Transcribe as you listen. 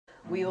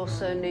We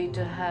also need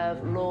to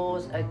have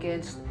laws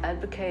against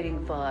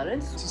advocating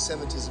violence.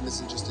 Anti-Semitism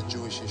isn't just a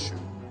Jewish issue.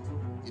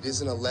 It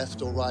isn't a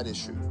left or right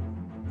issue.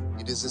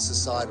 It is a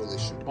societal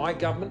issue. My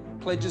government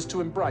pledges to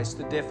embrace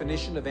the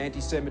definition of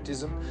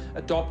anti-Semitism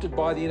adopted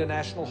by the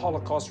International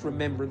Holocaust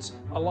Remembrance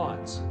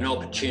Alliance. An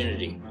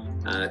opportunity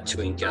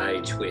to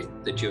engage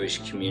with the Jewish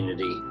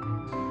community.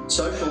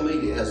 Social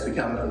media has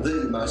become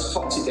the most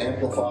toxic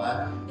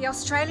amplifier. The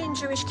Australian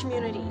Jewish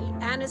community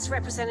and its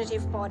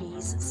representative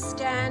bodies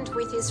stand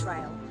with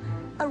Israel.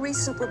 A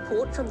recent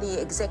report from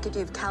the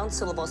Executive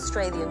Council of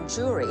Australian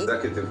Jewry.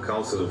 Executive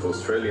Council of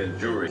Australian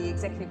Jewry. The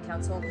Executive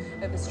Council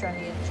of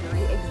Australian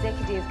Jewry.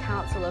 Executive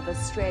Council of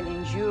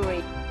Australian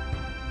Jewry.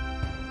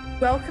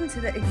 Welcome to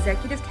the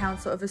Executive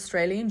Council of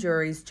Australian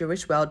Jewry's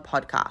Jewish World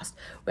podcast,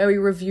 where we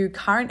review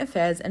current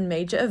affairs and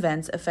major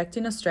events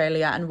affecting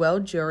Australia and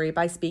world Jewry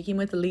by speaking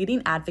with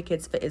leading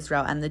advocates for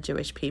Israel and the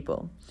Jewish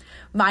people.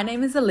 My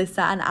name is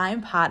Alyssa and I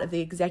am part of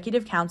the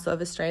Executive Council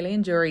of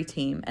Australian Jewry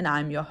team, and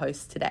I'm your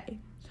host today.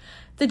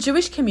 The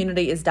Jewish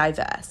community is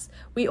diverse.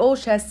 We all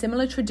share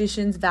similar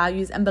traditions,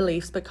 values, and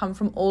beliefs, but come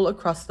from all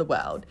across the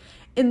world.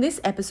 In this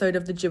episode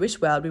of The Jewish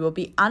World, we will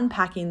be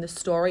unpacking the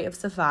story of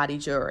Sephardi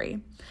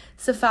Jewry.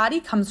 Sephardi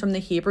comes from the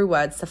Hebrew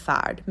word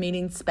Sephard,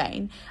 meaning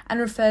Spain, and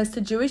refers to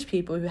Jewish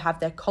people who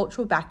have their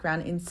cultural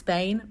background in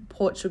Spain,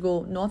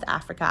 Portugal, North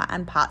Africa,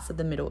 and parts of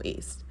the Middle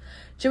East.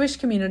 Jewish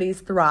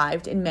communities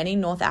thrived in many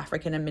North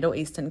African and Middle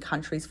Eastern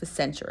countries for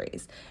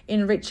centuries,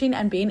 enriching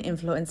and being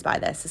influenced by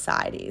their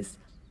societies.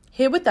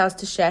 Here with us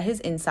to share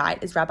his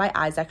insight is Rabbi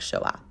Isaac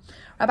Shua.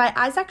 Rabbi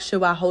Isaac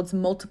Shua holds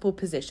multiple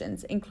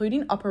positions,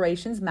 including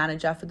Operations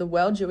Manager for the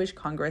World Jewish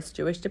Congress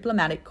Jewish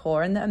Diplomatic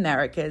Corps in the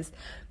Americas,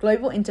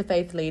 Global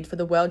Interfaith Lead for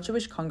the World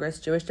Jewish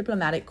Congress Jewish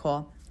Diplomatic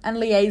Corps, and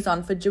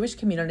Liaison for Jewish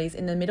communities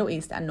in the Middle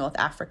East and North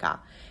Africa.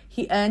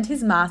 He earned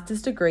his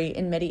master's degree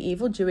in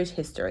medieval Jewish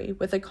history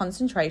with a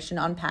concentration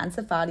on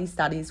Pan-Sephardi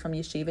studies from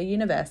Yeshiva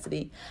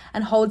University,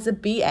 and holds a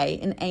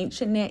BA in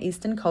ancient Near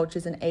Eastern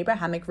cultures and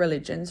Abrahamic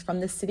religions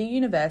from the City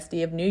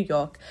University of New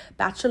York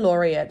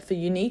Baccalaureate for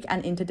Unique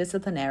and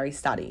Interdisciplinary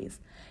Studies.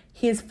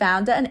 He is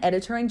founder and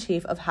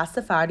editor-in-chief of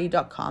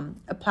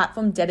HaSephardi.com, a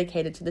platform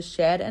dedicated to the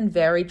shared and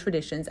varied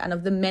traditions and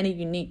of the many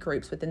unique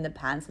groups within the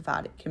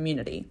Pan-Sephardic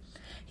community.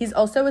 He's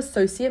also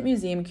Associate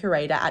Museum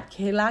Curator at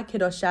Kehillah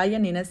Kedoshah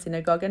Yanina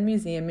Synagogue and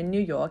Museum in New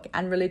York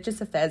and Religious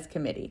Affairs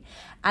Committee,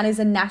 and is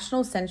a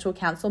National Central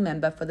Council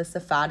member for the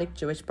Sephardic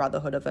Jewish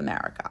Brotherhood of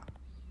America.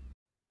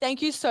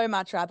 Thank you so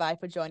much, Rabbi,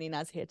 for joining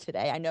us here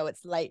today. I know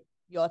it's late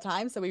your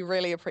time, so we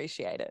really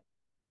appreciate it.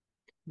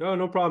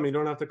 No problem. You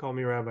don't have to call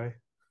me Rabbi.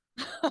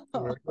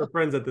 We're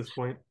friends at this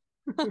point.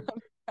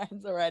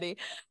 Friends already.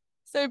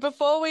 So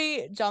before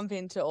we jump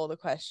into all the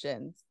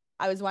questions,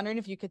 I was wondering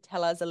if you could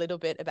tell us a little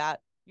bit about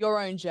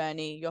your own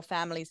journey, your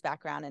family's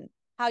background, and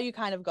how you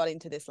kind of got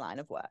into this line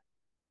of work.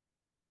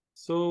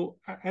 So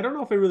I don't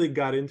know if I really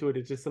got into it.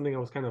 It's just something I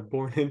was kind of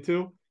born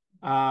into.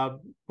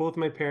 Both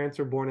my parents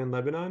were born in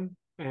Lebanon,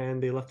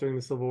 and they left during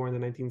the Civil War in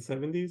the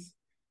 1970s.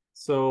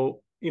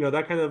 So,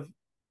 that kind of,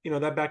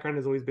 that background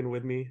has always been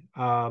with me.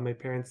 My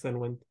parents then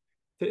went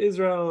to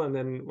Israel and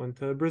then went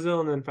to Brazil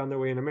and then found their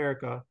way in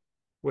America,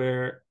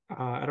 where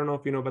I don't know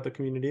if you know about the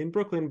community in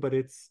Brooklyn, but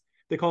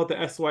they call it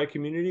the SY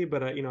community,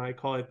 but I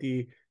call it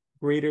the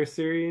Greater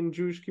Syrian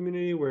Jewish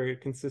community, where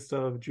it consists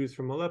of Jews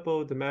from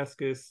Aleppo,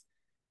 Damascus,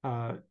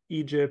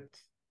 Egypt,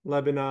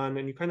 Lebanon,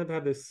 and you kind of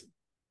have this,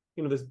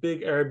 this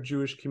big Arab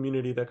Jewish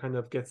community that kind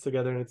of gets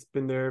together, and it's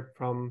been there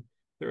from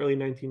the early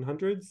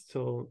 1900s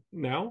till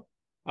now.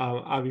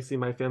 Obviously,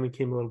 my family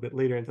came a little bit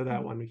later into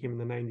that one. We came in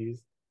the 90s.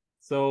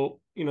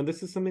 So,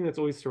 this is something that's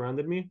always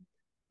surrounded me.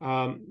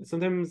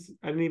 Sometimes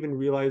I didn't even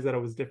realize that I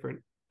was different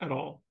at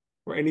all,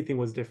 or anything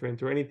was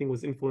different, or anything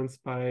was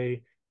influenced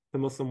by the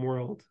Muslim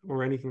world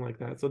or anything like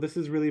that. So this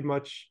is really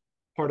much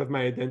part of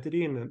my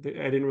identity, and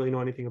I didn't really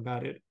know anything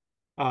about it.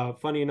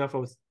 Funny enough, I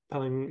was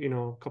telling,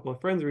 a couple of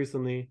friends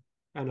recently,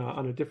 and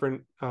on a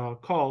different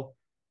call,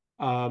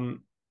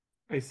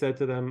 I said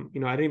to them,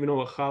 I didn't even know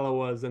what challah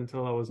was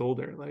until I was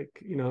older. Like,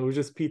 it was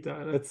just pita.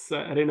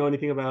 I didn't know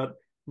anything about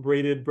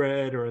braided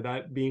bread or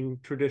that being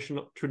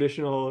traditional,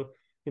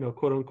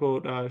 quote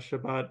unquote,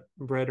 Shabbat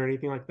bread or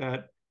anything like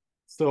that.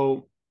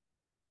 So,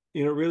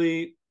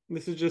 really,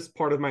 this is just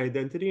part of my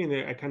identity, and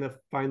I kind of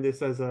find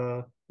this as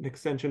an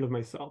extension of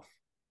myself.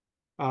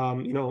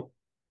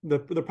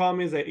 The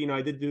problem is that,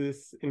 I did do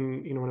this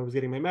in, when I was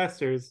getting my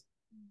master's,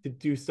 to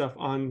do stuff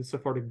on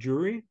Sephardic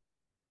Jewry.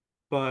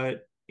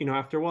 But,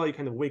 after a while, you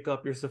kind of wake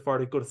up, you're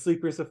Sephardic, go to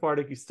sleep, you're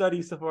Sephardic, you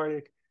study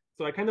Sephardic.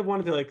 So I kind of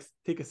wanted to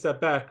take a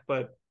step back,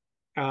 but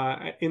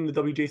in the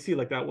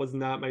WJC, that was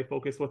not my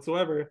focus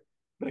whatsoever.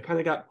 But I kind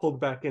of got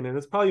pulled back in, and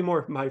it's probably more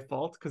of my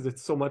fault because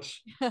it's so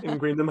much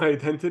ingrained in my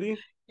identity.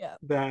 Yeah.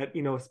 That,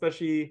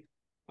 especially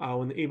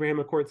when the Abraham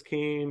Accords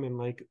came and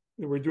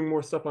we're doing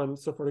more stuff on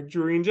Sephardic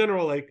Jewry in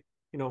general, I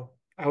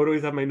would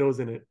always have my nose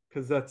in it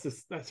because that's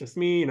just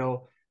me.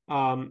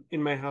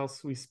 In my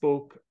house, we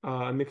spoke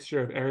a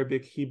mixture of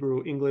Arabic,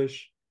 Hebrew,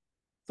 English.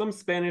 some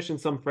Spanish and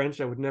some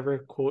French. I would never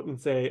quote and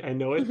say I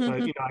know it,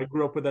 but I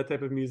grew up with that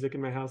type of music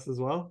in my house as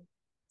well.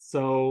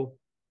 So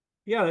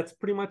yeah,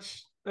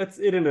 that's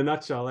it in a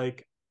nutshell.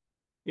 Like,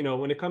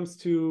 when it comes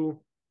to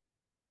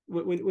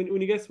when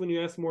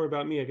you ask more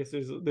about me, I guess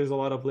there's a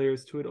lot of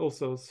layers to it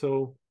also.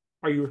 So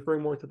are you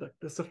referring more to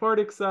the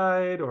Sephardic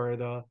side or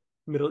the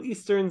Middle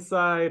Eastern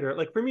side, or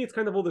like for me it's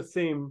kind of all the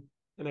same,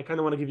 and I kind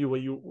of want to give you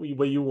what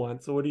you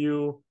want. So what are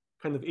you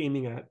kind of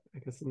aiming at, I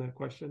guess, in that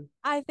question?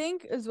 I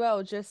think as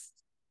well, just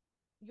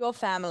your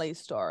family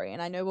story,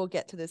 and I know we'll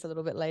get to this a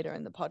little bit later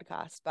in the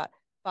podcast, but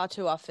far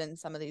too often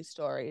some of these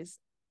stories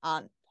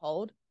aren't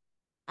told.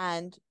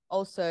 And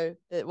also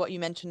what you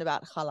mentioned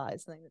about challah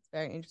is something that's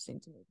very interesting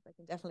to me. I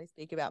can definitely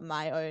speak about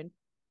my own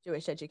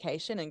Jewish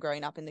education and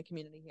growing up in the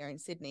community here in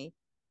Sydney.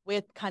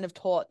 We're kind of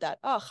taught that,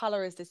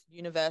 challah is this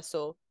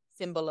universal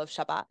symbol of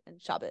Shabbat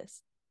and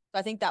Shabbos. So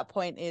I think that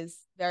point is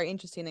very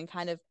interesting and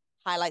kind of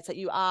highlights that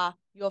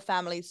your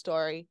family's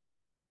story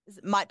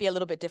might be a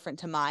little bit different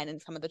to mine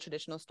and some of the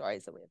traditional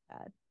stories that we've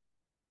had.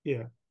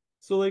 Yeah.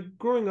 So like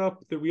growing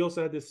up, that we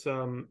also had this,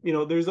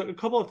 there's a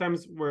couple of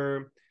times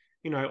where,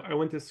 I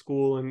went to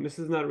school, and this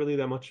is not really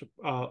that much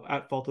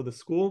at fault of the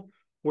school,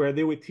 where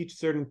they would teach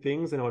certain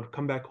things, and I would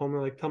come back home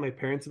and like tell my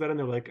parents about it, and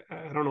they're like,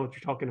 I don't know what you're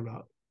talking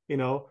about,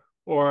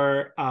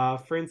 Or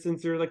for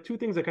instance, there are like two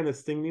things that kind of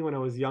sting me when I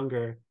was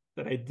younger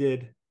that I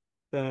did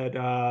that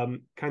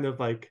kind of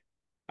like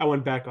I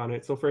went back on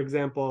it. So for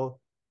example,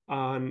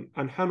 on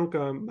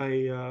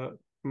Hanukkah,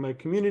 my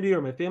community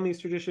or my family's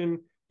tradition,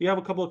 you have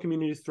a couple of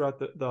communities throughout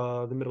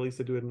the Middle East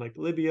that do it in like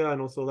Libya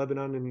and also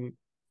Lebanon and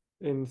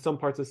in some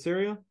parts of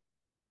Syria,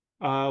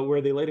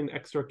 where they light an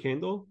extra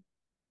candle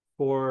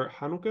for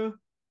Hanukkah.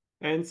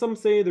 And some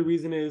say the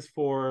reason is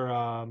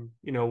for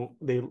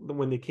they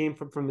when they came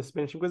from the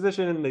Spanish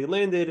Inquisition, they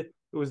landed.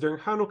 It was during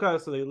Hanukkah,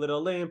 so they lit a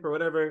lamp or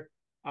whatever.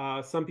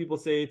 Some people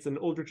say it's an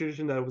older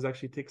tradition that was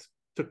actually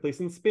took place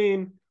in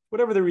Spain.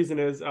 Whatever the reason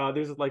is,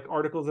 there's like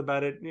articles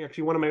about it.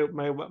 Actually, one of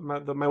my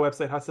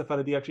website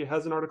Sephardi actually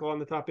has an article on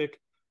the topic,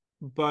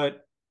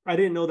 but I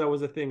didn't know that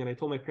was a thing. And I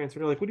told my parents,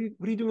 they're like, what are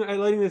you doing?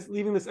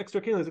 Leaving this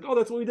extra candle. I was like, oh,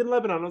 that's what we did in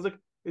Lebanon. I was like,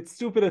 it's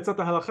stupid. It's not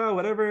the halakha,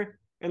 whatever.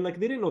 And like,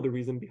 they didn't know the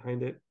reason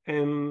behind it.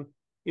 And,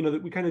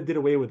 we kind of did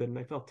away with it. And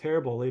I felt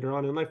terrible later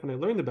on in life when I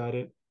learned about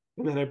it.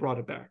 And then I brought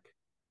it back.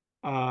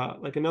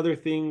 Like another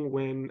thing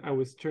when I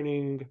was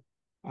turning,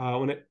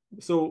 another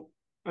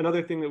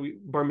thing that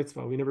bar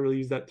mitzvah, we never really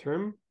used that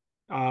term.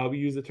 We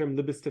use the term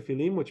libis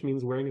tefillin, which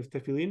means wearing of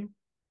tefillin,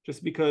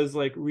 just because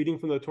like reading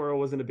from the Torah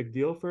wasn't a big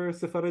deal for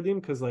Sephardim,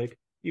 because like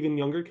even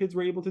younger kids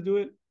were able to do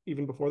it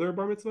even before their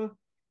bar mitzvah.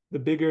 The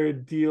bigger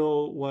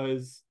deal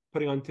was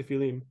putting on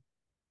tefillin.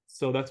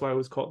 So that's why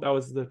that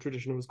was the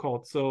tradition it was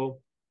called. So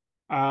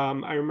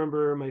I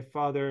remember my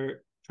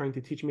father trying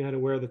to teach me how to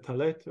wear the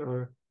talit,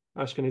 or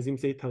Ashkenazim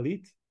say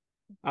talit.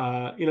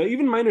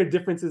 Even minor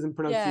differences in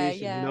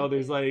pronunciation.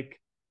 There's like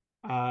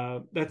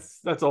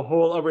that's a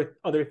whole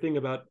other thing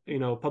about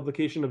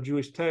publication of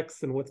Jewish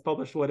texts and what's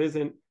published, what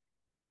isn't.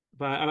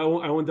 But I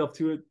won't delve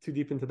too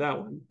deep into that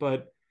one.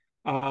 But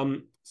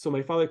so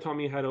my father taught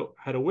me how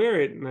to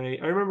wear it, and I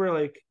remember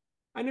like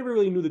I never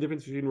really knew the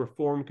difference between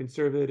Reform,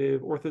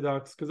 Conservative,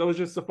 Orthodox, because I was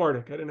just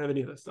Sephardic. I didn't have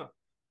any of that stuff.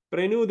 But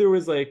I knew there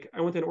was like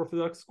I went to an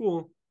Orthodox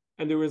school,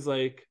 and there was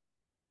like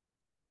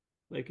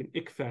an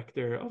ick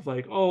factor of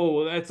like,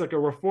 oh, that's like a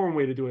Reform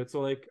way to do it.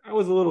 So like I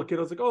was a little kid,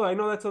 I was like, oh, I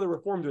know that's how the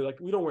Reform do it.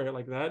 Like we don't wear it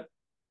like that.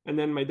 And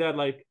then my dad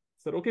like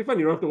said, okay, fine,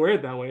 you don't have to wear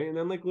it that way. And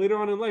then like later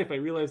on in life, I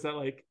realized that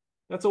like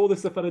that's how all the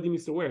Sephardim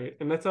used to wear it,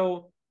 and that's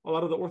how a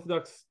lot of the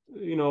Orthodox,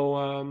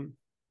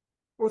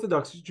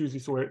 Orthodox Jews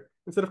used to wear it.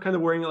 Instead of kind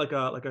of wearing it like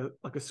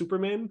a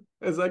Superman,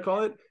 as I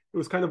call it, it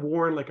was kind of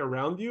worn like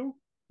around you,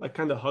 like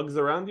kind of hugs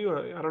around you.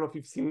 I don't know if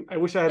you've seen. I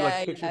wish I had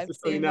like pictures to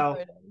show you now.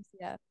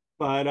 Yeah.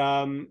 But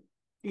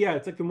yeah,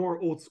 it's like the more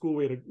old school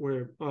way to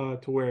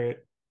wear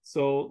it.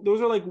 So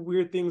those are like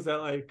weird things that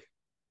like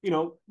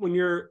when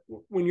you're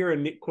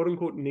a quote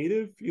unquote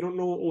native, you don't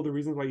know all the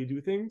reasons why you do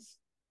things.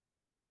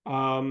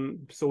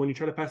 So when you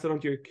try to pass it on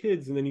to your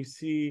kids and then you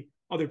see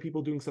other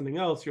people doing something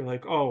else, you're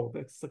like, oh,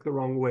 that's like the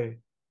wrong way.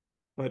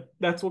 But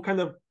that's what kind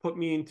of put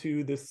me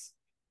into this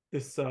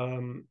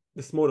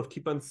mode of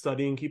keep on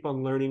studying, keep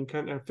on learning,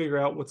 kind of figure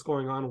out what's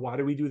going on. Why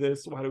do we do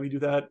this? Why do we do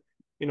that?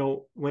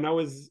 When I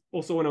was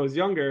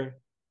younger,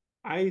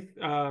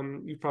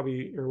 you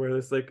probably are aware of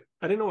this, like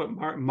I didn't know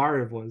what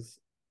Mariv was.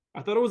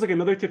 I thought it was like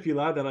another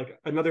tefillah, that like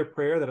another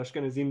prayer that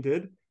Ashkenazim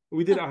did.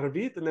 We did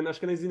Arabit, and then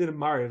Ashkenazim did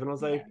Mariv, and I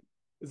was like,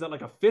 is that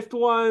like a fifth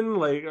one?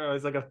 Like,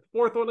 is like a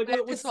fourth one? Like, where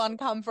did this one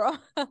come from?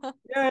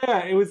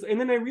 Yeah, it was. And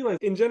then I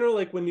realized, in general,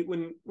 like when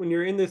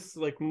you're in this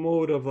like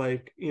mode of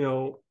like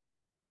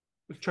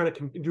trying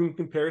to do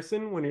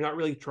comparison, when you're not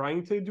really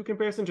trying to do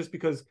comparison, just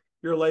because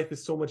your life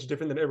is so much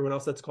different than everyone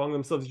else that's calling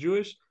themselves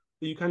Jewish,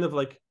 that you kind of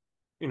like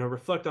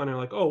reflect on it,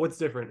 like, oh, what's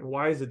different? And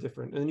why is it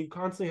different? And then you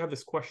constantly have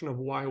this question of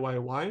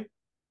why,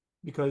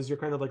 because you're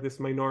kind of like this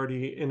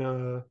minority in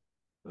a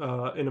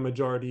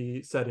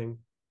majority setting.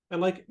 And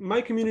like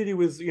my community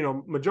was,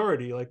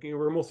 majority, like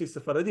we're mostly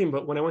Sephardim,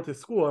 but when I went to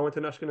school, I went to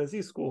an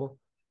Ashkenazi school,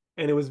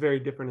 and it was very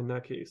different in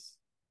that case.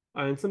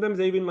 And sometimes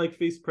I even like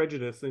face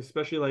prejudice,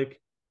 especially like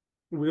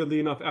weirdly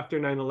enough after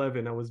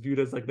 9/11, I was viewed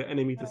as like the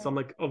enemy to some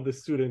like of the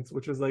students,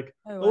 which was like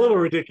a little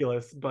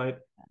ridiculous. But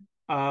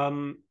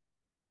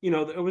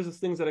it was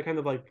just things that I kind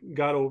of like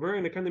got over,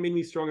 and it kind of made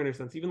me stronger in a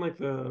sense. Even like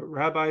the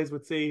rabbis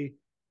would say,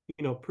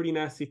 pretty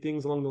nasty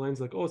things along the lines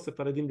like, oh,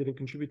 Sephardim didn't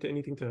contribute to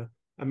anything to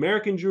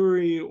American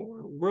Jewry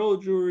or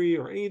world Jewry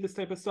or any of this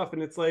type of stuff.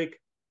 And it's like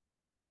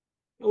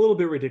a little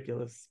bit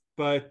ridiculous.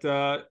 But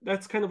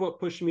that's kind of what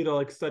pushed me to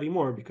like study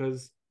more,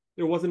 because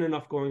there wasn't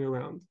enough going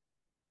around.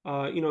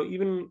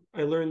 Even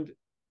I learned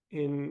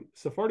in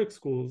Sephardic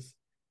schools,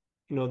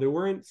 there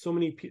weren't so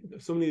many of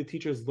the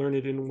teachers learned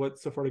it in what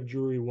Sephardic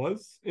Jewry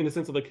was, in a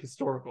sense of like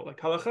historical, like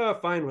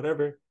halacha, fine,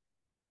 whatever.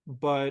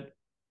 But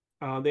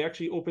they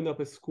actually opened up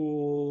a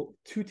school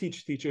to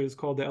teach teachers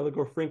called the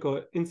Eligor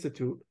Franco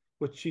Institute,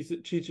 which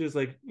teaches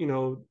like,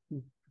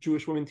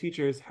 Jewish women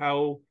teachers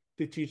how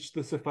to teach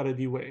the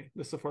Sephardi way,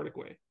 the Sephardic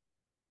way.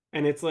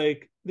 And it's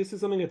like, this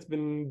is something that's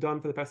been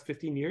done for the past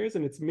 15 years,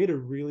 and it's made a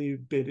really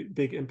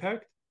big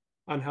impact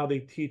on how they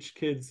teach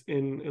kids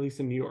at least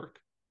in New York,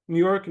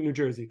 New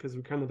Jersey, because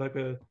we're kind of like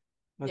a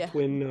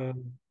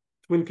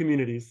twin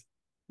communities.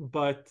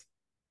 But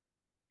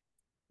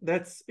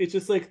it's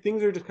just like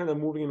things are just kind of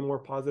moving in a more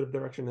positive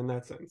direction in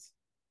that sense.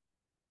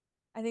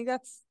 I think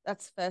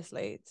that's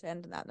firstly, to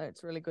end on that note,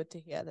 it's really good to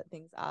hear that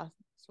things are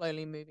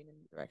slowly moving in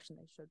the direction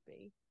they should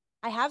be.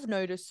 I have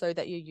noticed so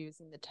that you're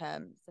using the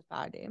term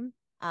Sephardim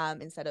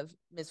instead of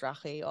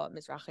Mizrahi or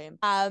Mizrahim.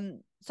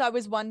 So I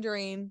was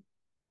wondering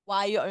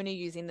why you're only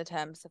using the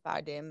term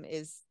Sephardim.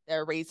 Is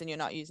there a reason you're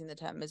not using the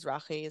term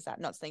Mizrahi? Is that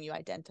not something you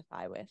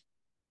identify with?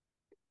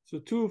 So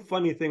two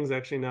funny things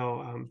actually now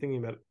I'm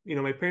thinking about it.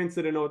 My parents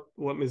didn't know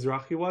what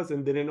Mizrahi was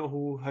and didn't know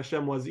who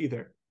Hashem was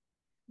either,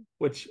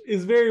 which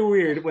is very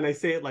weird when I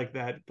say it like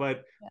that,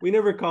 but we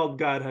never called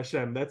God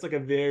Hashem. That's like a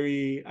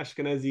very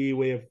Ashkenazi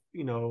way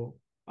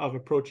of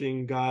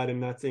approaching God and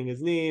not saying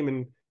his name,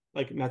 and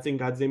like not saying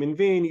God's name in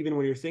vain, even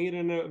when you're saying it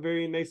in a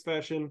very nice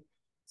fashion.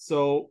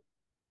 So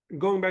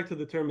going back to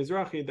the term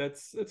Mizrahi,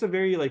 that's a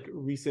very like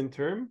recent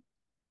term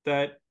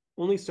that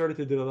only started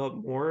to develop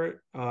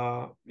more,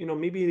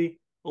 maybe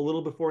a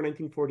little before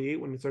 1948,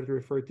 when it started to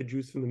refer to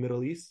Jews from the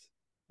Middle East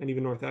and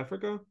even North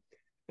Africa.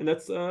 And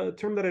that's a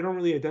term that I don't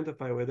really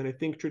identify with. And I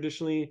think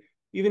traditionally,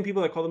 even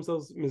people that call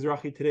themselves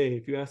Mizrahi today,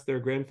 if you ask their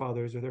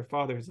grandfathers or their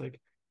fathers,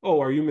 like, oh,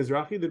 are you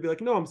Mizrahi? They'd be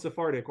like, no, I'm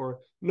Sephardic, or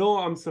no,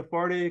 I'm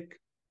Sephardic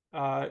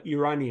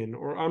Iranian,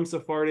 or I'm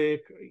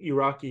Sephardic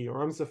Iraqi,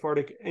 or I'm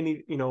Sephardic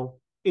any,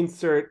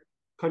 insert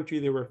country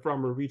they were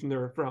from or region they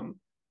were from.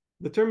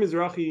 The term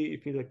Mizrahi,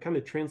 if you like kind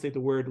of translate the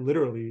word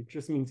literally,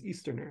 just means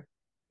Easterner.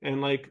 And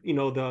like,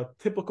 the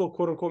typical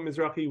quote unquote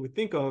Mizrahi you would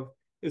think of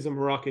is a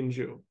Moroccan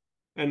Jew.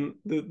 And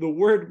the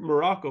word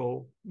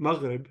Morocco,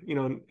 Maghrib,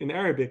 in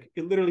Arabic,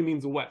 it literally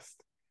means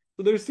west.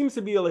 So there seems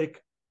to be a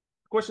like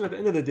question at the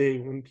end of the day,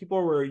 when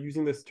people were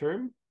using this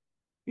term,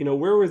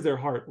 where was their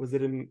heart? Was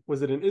it in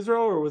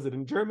Israel, or was it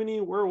in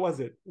Germany? Where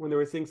was it when they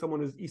were saying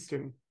someone is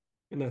Eastern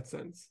in that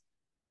sense?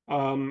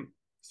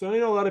 So I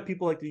know a lot of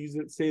people like to use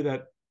it, say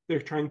that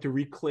they're trying to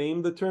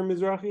reclaim the term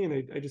Mizrahi, and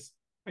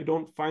I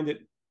don't find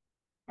it.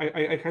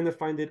 I kind of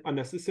find it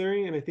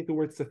unnecessary, and I think the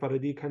word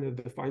Sephardi kind of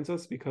defines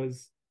us,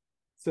 because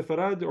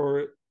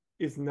Sepharad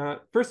is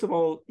not, first of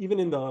all, even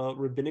in the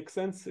rabbinic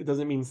sense, it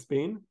doesn't mean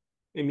Spain.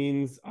 It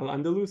means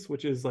Al-Andalus,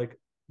 which is like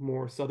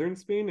more southern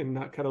Spain and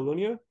not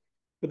Catalonia.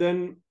 But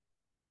then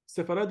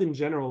Sepharad in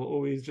general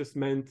always just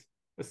meant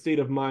a state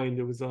of mind.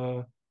 It was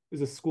a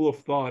school of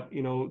thought,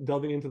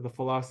 delving into the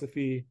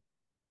philosophy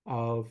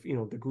of,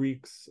 the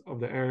Greeks, of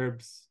the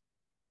Arabs,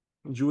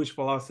 Jewish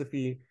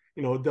philosophy,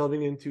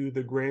 delving into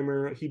the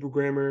grammar, Hebrew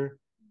grammar,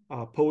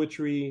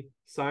 poetry,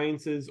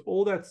 sciences,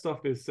 all that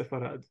stuff is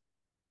Sepharad.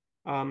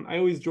 I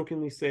always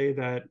jokingly say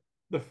that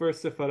the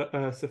first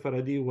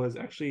Sephardi was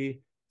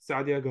actually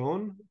Saadia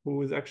Gaon, who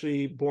was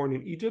actually born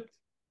in Egypt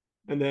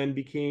and then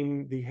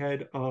became the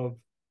head of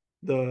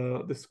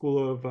the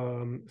school of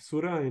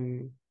Surah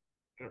in,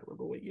 I don't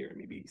remember what year,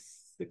 maybe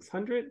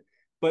 600.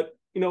 But,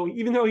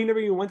 even though he never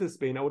even went to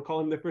Spain, I would call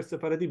him the first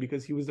Sephardi,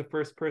 because he was the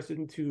first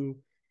person to,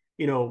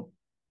 do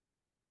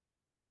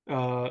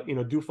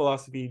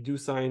philosophy, do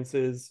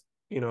sciences,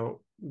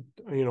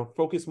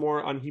 focus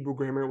more on Hebrew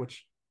grammar,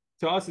 which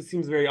to us it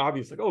seems very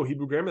obvious, like, oh,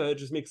 Hebrew grammar, that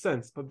just makes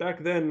sense. But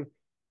back then,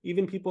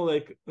 even people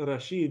like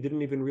Rashi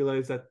didn't even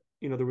realize that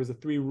there was a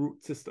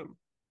 3-root system,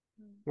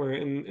 where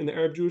in the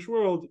Arab Jewish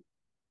world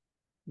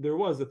there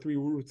was a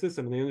 3-root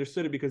system, and they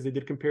understood it because they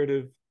did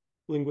comparative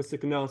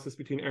linguistic analysis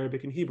between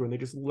Arabic and Hebrew, and they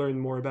just learned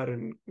more about it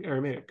in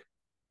Aramaic.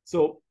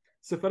 So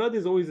Sepharad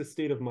is always a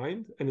state of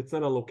mind, and it's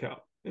not a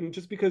locale. And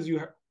just because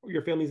your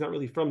family's not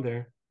really from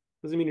there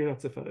doesn't mean you're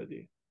not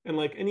Sephardi. And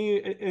and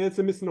it's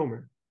a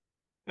misnomer.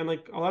 And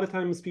like a lot of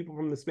times people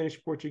from the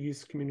Spanish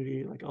Portuguese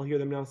community, like I'll hear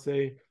them now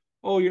say,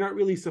 oh, you're not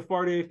really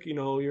Sephardic,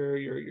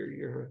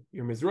 you're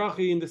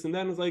Mizrahi and this and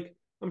that. And it's like,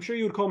 I'm sure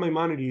you would call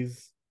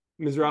Maimonides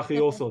Mizrahi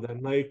also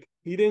then. Like,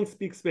 he didn't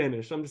speak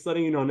Spanish. I'm just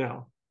letting you know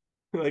now.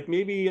 Like,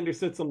 maybe he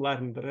understood some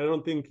Latin, but I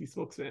don't think he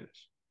spoke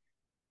Spanish.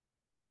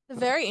 a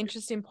very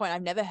interesting point.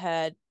 I've never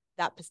heard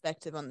that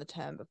perspective on the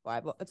term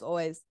before. It's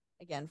always,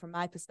 again, from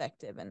my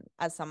perspective, and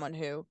as someone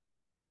who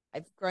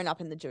I've grown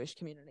up in the Jewish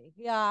community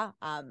here,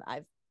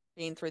 I've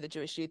been through the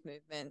Jewish youth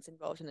movements,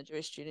 involved in the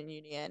Jewish Student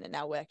Union, and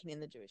now working in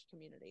the Jewish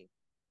community.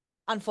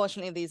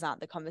 Unfortunately, these aren't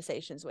the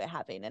conversations we're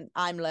having, and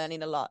I'm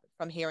learning a lot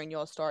from hearing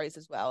your stories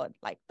as well,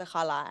 like the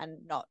challah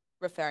and not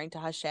referring to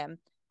Hashem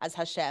as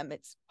Hashem.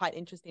 It's quite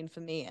interesting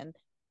for me, and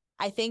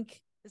I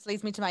think this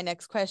leads me to my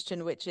next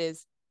question, which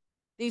is,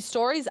 these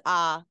stories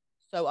are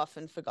so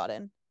often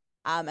forgotten,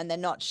 and they're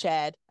not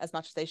shared as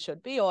much as they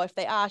should be, or if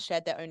they are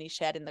shared, they're only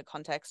shared in the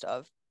context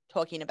of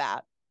talking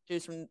about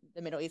Jews from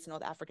the Middle East and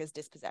North Africa's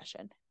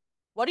dispossession.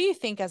 What do you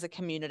think as a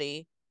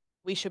community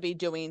we should be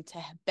doing to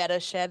better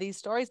share these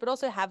stories, but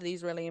also have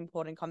these really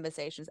important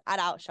conversations at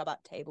our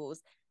Shabbat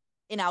tables,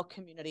 in our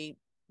community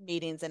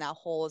meetings, in our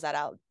halls, at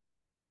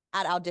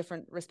our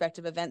different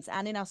respective events,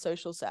 and in our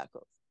social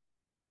circles?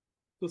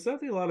 So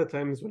sadly, a lot of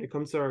times when it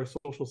comes to our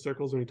social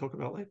circles, when we talk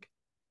about like,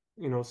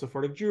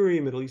 Sephardic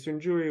Jewry, Middle Eastern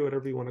Jewry,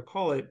 whatever you want to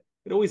call it,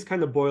 it always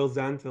kind of boils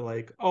down to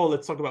like, oh,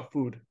 let's talk about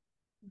food.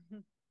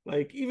 Mm-hmm.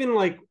 Like, even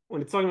like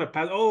when it's talking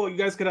about oh, you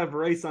guys could have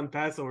rice on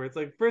Passover. It's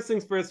like, first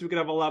things first, we could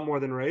have a lot more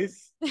than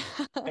rice.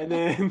 And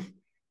then,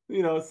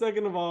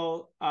 second of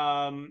all,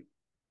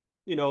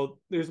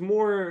 there's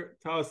more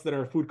to us than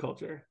our food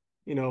culture.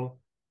 Even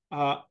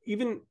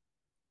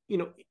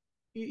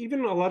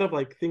a lot of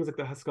like things like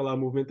the Haskalah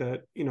movement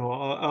that, a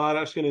lot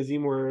of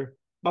Ashkenazim were,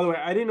 by the way,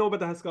 I didn't know about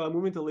the Haskalah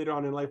movement until later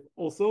on in life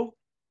also,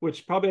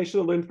 which probably I should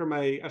have learned from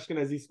my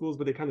Ashkenazi schools,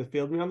 but they kind of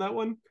failed me on that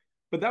one.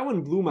 But that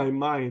one blew my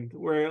mind,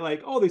 where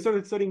like, oh, they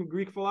started studying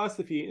Greek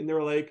philosophy and they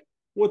were like,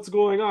 what's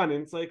going on?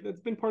 And it's like,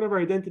 that's been part of our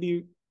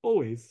identity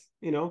always,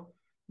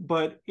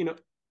 but,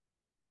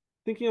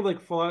 thinking of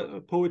like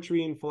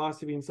poetry and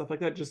philosophy and stuff like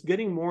that, just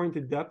getting more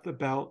into depth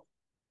about,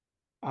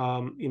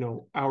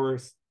 our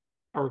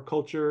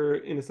culture,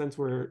 in a sense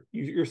where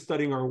you're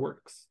studying our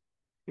works.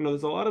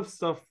 There's a lot of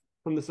stuff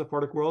from the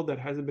Sephardic world that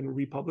hasn't been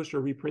republished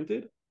or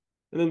reprinted.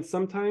 And then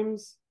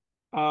sometimes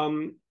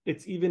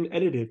it's even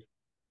edited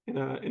in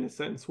a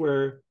sense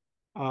where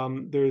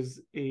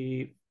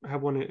I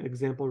have one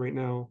example right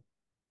now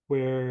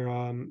where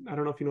I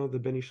don't know if you know the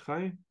Ben Ish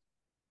Chai.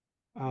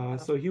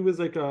 So he was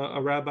like a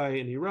rabbi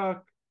in Iraq,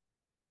 I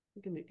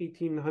think in the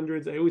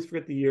 1800s. I always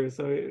forget the year,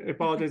 so I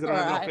apologize. I don't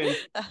have enough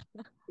in.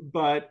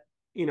 But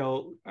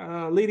late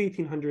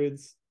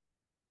 1800s,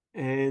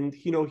 and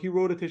he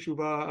wrote a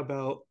teshuvah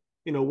about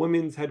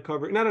women's head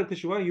covering. Not a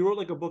teshuvah. He wrote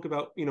like a book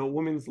about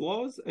women's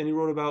laws, and he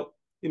wrote about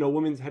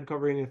women's head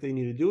covering if they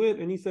need to do it,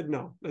 and he said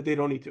no, that they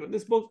don't need to. And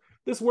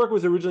this work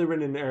was originally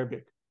written in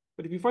Arabic,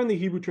 but if you find the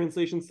Hebrew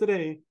translations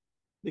today,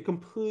 they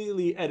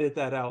completely edit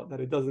that out, that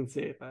it doesn't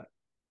say that.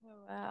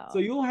 Oh, wow. So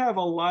you'll have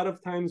a lot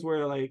of times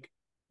where like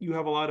you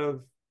have a lot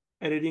of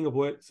editing of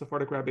what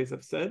Sephardic rabbis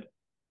have said,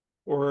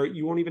 or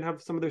you won't even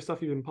have some of their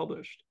stuff even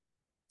published.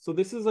 So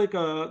this is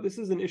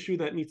an issue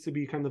that needs to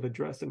be kind of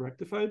addressed and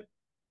rectified.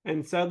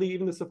 And sadly,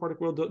 even the Sephardic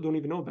world don't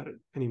even know about it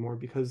anymore,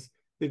 because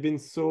they've been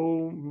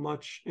so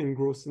much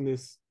engrossed in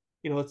this.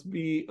 Let's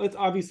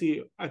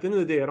obviously, at the end of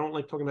the day, I don't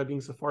like talking about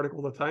being Sephardic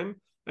all the time.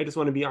 I just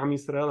want to be Am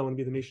Yisrael. I want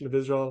to be the nation of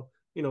Israel,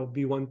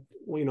 be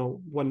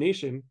one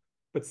nation.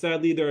 But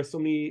sadly, there are so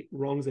many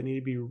wrongs that need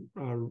to be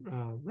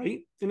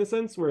right, in a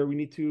sense, where we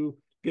need to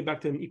get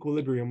back to an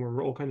equilibrium where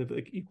we're all kind of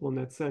like equal in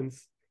that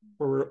sense,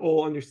 where we're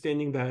all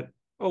understanding that,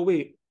 oh,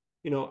 wait,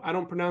 I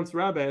don't pronounce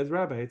rabbi as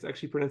rabbi. It's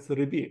actually pronounced the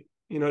Rabbi.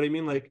 You know what I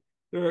mean? Like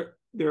there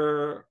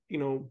are,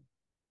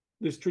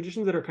 there's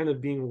traditions that are kind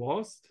of being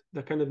lost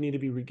that kind of need to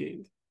be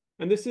regained.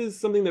 And this is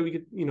something that we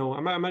could,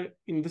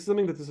 this is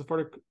something that the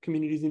Sephardic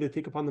communities need to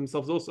take upon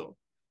themselves also,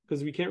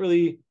 because we can't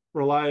really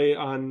rely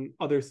on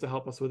others to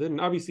help us with it. And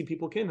obviously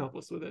people can help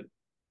us with it.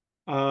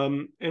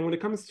 And when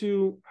it comes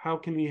to how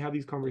can we have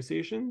these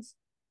conversations,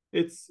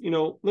 it's,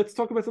 let's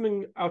talk about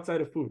something outside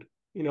of food.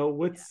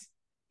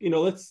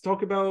 Let's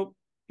talk about,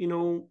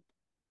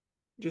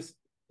 just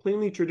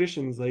plainly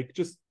traditions. Like,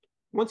 just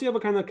once you have a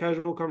kind of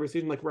casual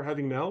conversation like we're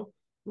having now,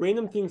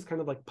 random things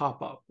kind of like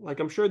pop up. Like,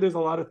 I'm sure there's a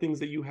lot of things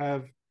that you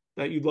have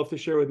that you'd love to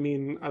share with me,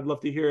 and I'd love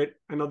to hear it.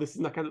 I know this is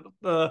not kind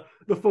of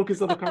the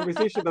focus of the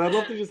conversation, but I'd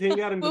love to just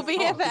hang out and we'll be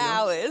here for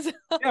hours.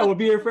 Yeah, we'll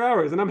be here for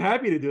hours, and I'm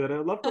happy to do that.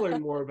 I'd love to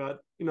learn more about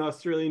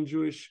Australian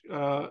Jewish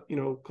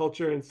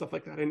culture and stuff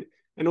like that. And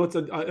I know it's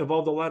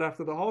evolved a lot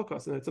after the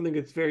Holocaust, and it's something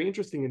that's very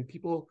interesting, and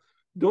people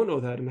don't know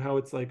that, and how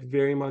it's like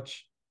very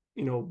much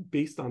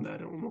based on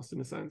that, almost,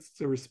 in a sense. It's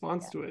a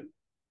response to it.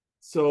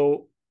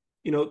 So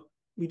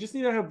we just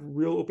need to have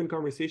real open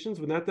conversations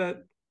with not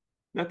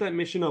that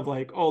mission of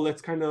like, oh,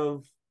 let's kind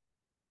of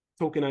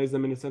tokenize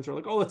them in a sense, or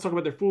like, oh, let's talk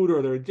about their food,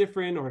 or they're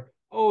different, or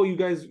oh, you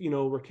guys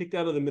were kicked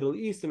out of the Middle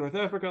East and North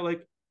Africa.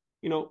 Like,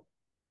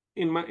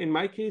 in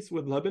my case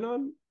with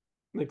Lebanon,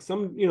 like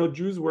some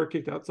Jews were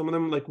kicked out, some of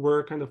them like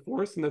were kind of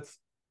forced, and that's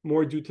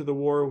more due to the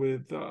war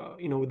with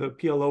with the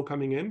PLO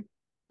coming in,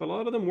 but a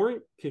lot of them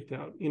weren't kicked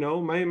out.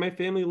 My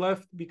family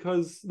left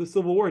because the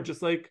Civil War,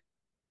 just like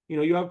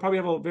you probably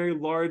have a very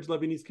large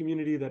Lebanese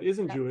community that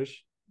isn't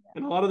Jewish,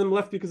 And a lot of them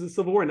left because of the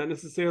civil war, not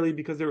necessarily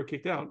because they were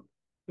kicked out.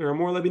 There are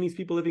more Lebanese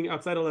people living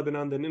outside of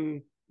Lebanon than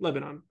in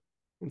Lebanon.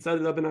 Inside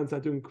of Lebanon, it's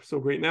not doing so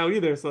great now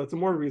either, so that's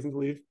more reason to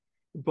leave.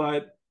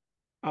 But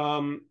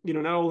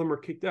not all of them are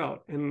kicked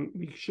out, and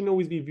we shouldn't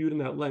always be viewed in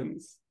that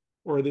lens,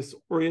 or this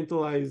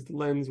orientalized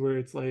lens where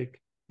it's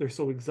like they're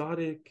so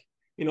exotic.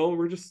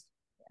 We're just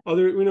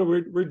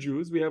we're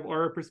Jews. We have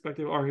our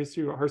perspective, our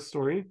history, our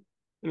story,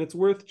 and it's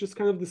worth just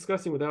kind of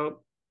discussing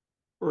without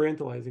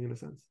orientalizing in a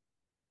sense.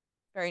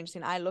 Very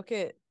interesting. I look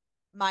at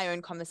my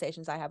own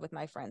conversations I have with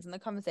my friends and the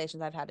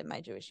conversations I've had in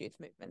my Jewish youth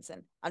movements,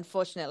 and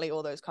unfortunately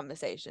all those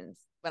conversations,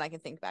 when I can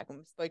think back when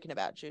we've spoken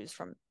about Jews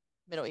from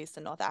Middle East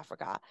and North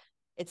Africa,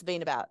 it's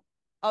been about,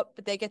 oh,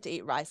 but they get to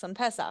eat rice on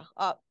Pesach.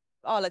 Oh,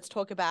 let's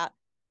talk about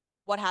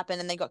what happened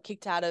and they got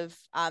kicked out of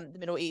the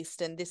Middle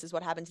East and this is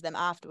what happened to them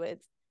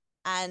afterwards.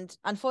 And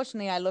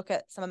unfortunately, I look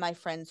at some of my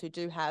friends who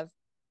do have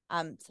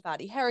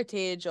Sephardi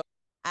heritage,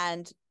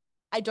 and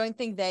I don't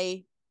think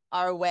they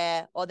are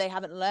aware, or they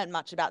haven't learned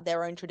much about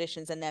their own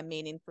traditions and their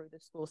meaning through the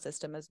school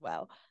system as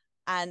well.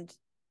 And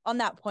on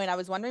that point, I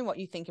was wondering what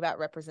you think about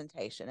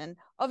representation. And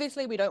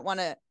obviously, we don't want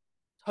to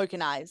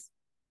tokenize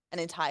an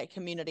entire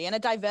community and a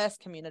diverse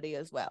community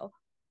as well.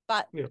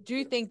 But do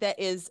you think there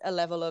is a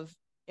level of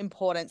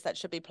importance that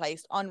should be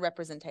placed on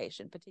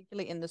representation,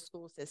 particularly in the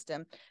school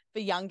system, for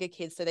younger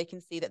kids so they can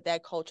see that their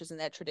cultures and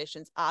their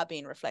traditions are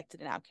being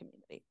reflected in our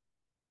community?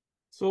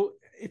 So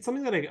it's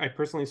something that I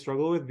personally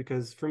struggle with,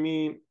 because for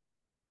me,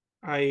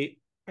 I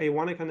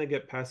want to kind of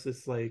get past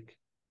this, like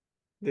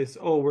this,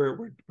 oh,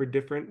 we're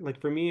different.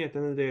 Like for me, at the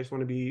end of the day, I just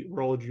want to be,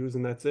 we're all Jews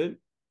and that's it.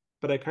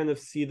 But I kind of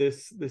see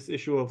this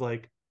issue of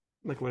like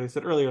what I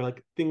said earlier,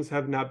 like things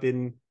have not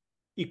been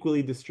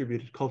equally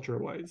distributed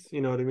culture-wise.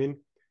 You know what I mean?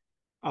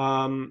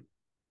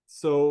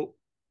 So,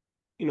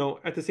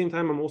 at the same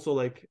time, I'm also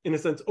like, in a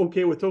sense,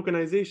 okay with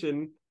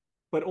tokenization,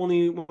 but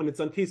only when it's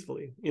done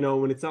tastefully.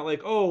 When it's not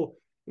like, oh,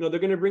 they're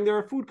going to bring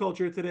their food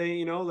culture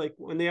today, like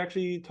when they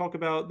actually talk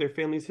about their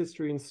family's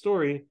history and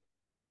story.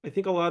 I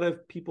think a lot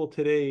of people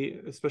today,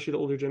 especially the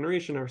older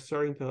generation, are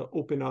starting to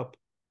open up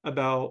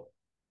about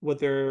what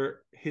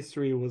their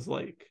history was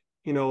like.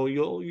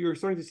 You're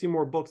starting to see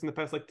more books in the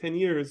past like 10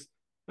 years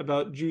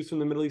about Jews from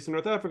the Middle East and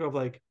North Africa, of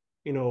like,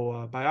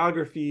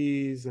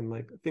 biographies and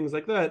like things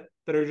like that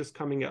are just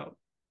coming out.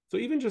 So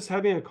even just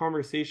having a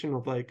conversation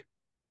of like,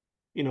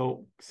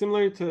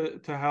 similar to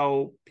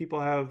how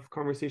people have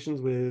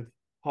conversations with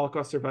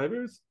Holocaust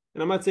survivors.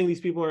 And I'm not saying these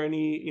people are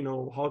any,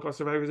 Holocaust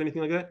survivors,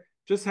 anything like that.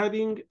 Just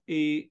having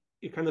a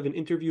kind of an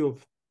interview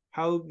of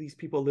how these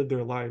people lived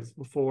their lives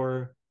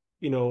before,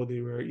 they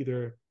were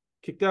either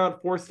kicked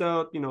out, forced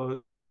out,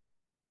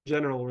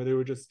 general, or they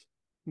were just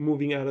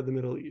moving out of the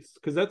Middle East.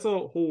 Because that's a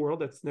whole world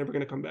that's never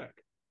going to come back.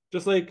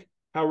 Just like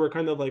how we're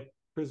kind of like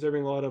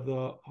preserving a lot of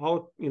the,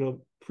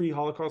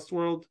 pre-Holocaust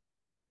world,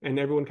 and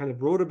everyone kind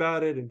of wrote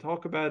about it and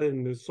talked about it,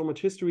 and there's so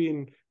much history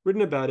and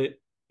written about it.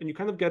 And you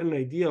kind of get an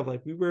idea of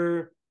like, we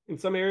were, in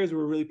some areas, we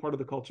were really part of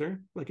the culture,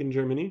 like in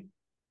Germany.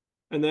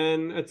 And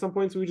then at some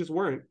points we just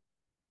weren't.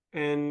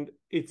 And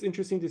it's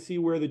interesting to see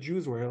where the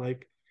Jews were.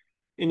 Like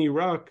in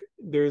Iraq,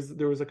 there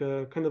was like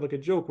a kind of like a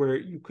joke where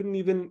you couldn't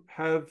even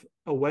have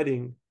a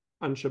wedding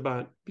on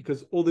Shabbat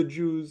because all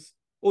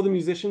the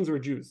musicians were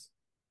Jews.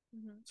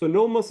 Mm-hmm. So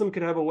no Muslim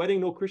could have a wedding,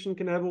 no Christian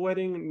can have a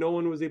wedding, no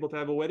one was able to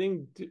have a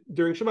wedding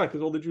during Shabbat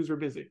because all the Jews were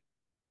busy.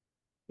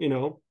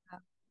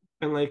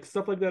 And like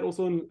stuff like that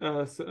also in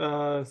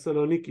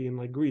Saloniki in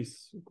like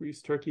Greece,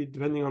 Turkey,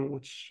 depending on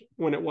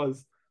when it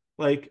was.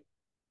 Like,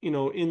 in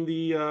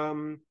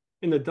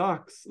the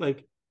docks,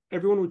 like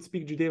everyone would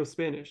speak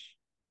Judeo-Spanish.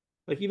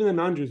 Like even the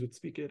non-Jews would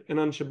speak it. And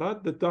on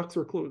Shabbat, the docks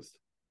were closed.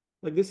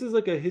 Like this is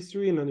like a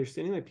history and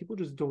understanding that people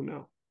just don't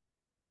know.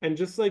 And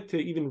just like to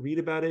even read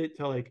about it,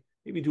 to like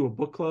maybe do a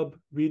book club,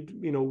 read,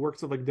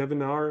 works of like Devin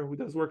Nair, who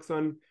does works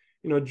on,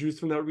 Jews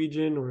from that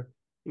region, or,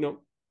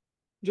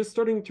 just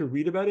starting to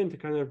read about it and to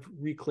kind of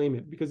reclaim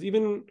it. Because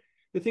even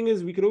the thing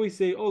is, we could always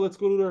say, oh, let's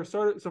go to our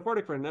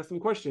Sephardic friend and ask them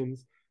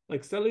questions.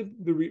 Like, sadly,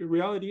 the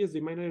reality is they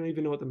might not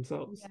even know it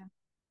themselves. Yeah.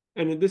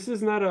 And this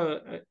is not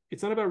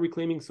it's not about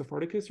reclaiming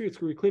Sephardic history, it's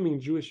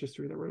reclaiming Jewish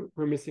history that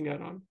we're missing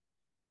out on.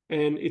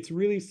 And it's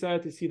really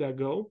sad to see that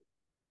go.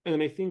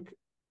 And I think,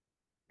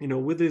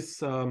 with this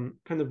kind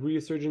of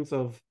resurgence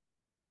of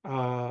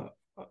the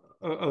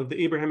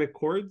Abrahamic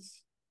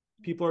chords,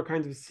 people are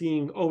kind of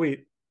seeing, oh,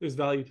 wait, there's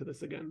value to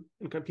this again.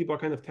 And people are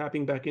kind of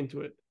tapping back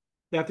into it.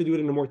 They have to do it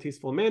in a more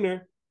tasteful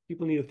manner.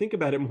 People need to think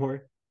about it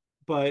more.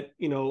 But,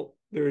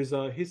 there's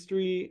a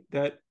history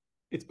that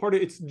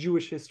it's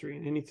Jewish history,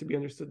 and it needs to be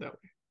understood that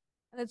way.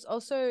 And it's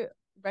also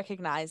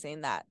recognizing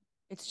that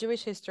it's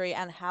Jewish history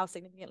and how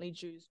significantly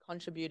Jews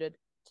contributed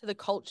to the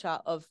culture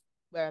of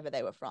wherever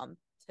they were from,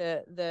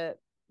 to the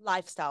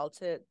lifestyle,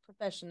 to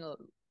professional,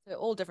 to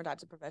all different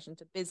types of profession,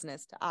 to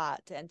business, to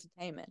art, to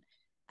entertainment.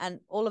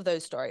 And all of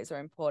those stories are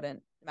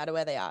important, no matter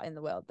where they are in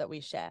the world, that we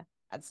share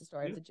as the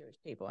story of the Jewish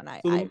people. And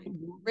I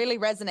really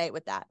resonate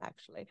with that,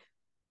 actually.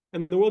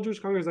 And the World Jewish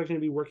Congress is actually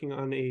going to be working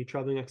on a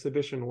traveling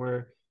exhibition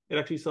where it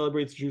actually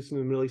celebrates Jews in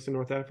the Middle East and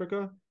North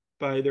Africa,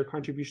 by their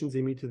contributions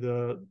they made to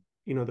the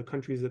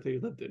countries that they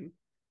lived in.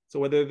 So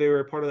whether they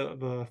were part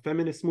of a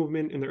feminist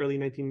movement in the early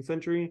 19th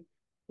century,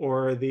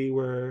 or they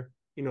were,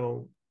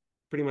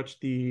 pretty much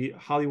the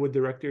Hollywood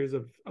directors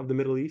of the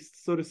Middle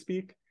East, so to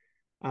speak.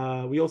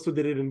 We also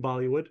did it in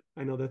Bollywood.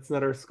 I know that's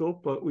not our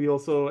scope, but we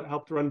also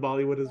helped run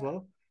Bollywood as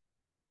well.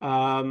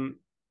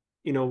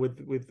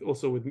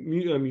 With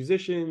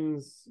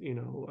musicians,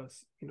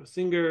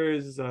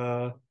 singers,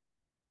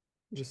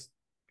 just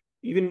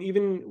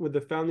even with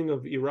the founding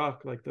of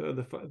Iraq, like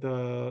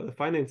the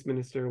finance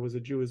minister was a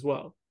Jew as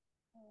well,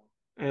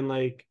 and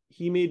like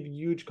he made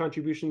huge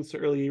contributions to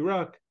early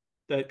Iraq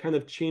that kind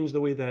of changed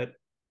the way that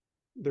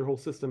their whole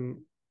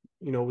system,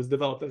 was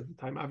developed at the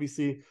time.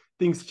 Obviously,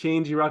 things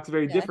change. Iraq's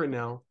very different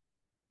now,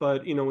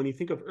 but when you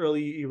think of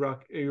early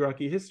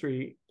Iraqi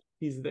history,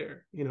 he's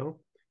there.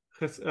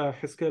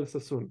 Heskel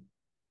Sassoon.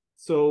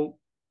 So,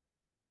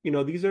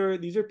 these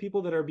are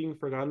people that are being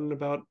forgotten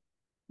about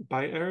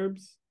by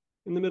Arabs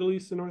in the Middle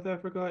East and North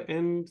Africa,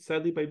 and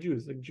sadly by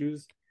Jews. Like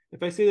Jews,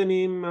 if I say the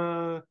name,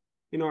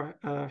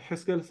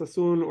 Heskel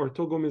Sassoon or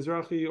Togo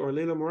Mizrahi or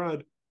Leila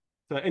Murad,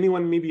 to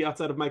anyone maybe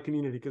outside of my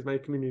community, because my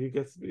community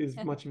is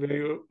much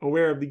very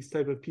aware of these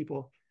type of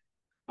people,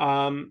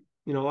 a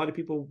lot of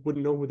people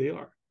wouldn't know who they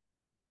are.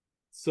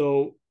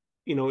 So,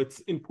 it's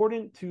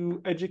important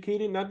to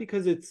educate it, not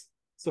because it's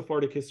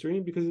Sephardic history,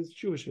 because it's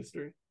Jewish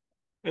history.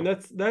 And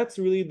that's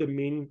really the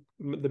main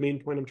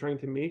point I'm trying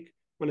to make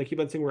when I keep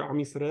on saying we're Am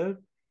Yisrael.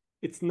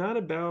 It's not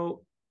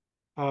about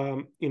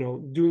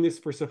doing this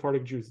for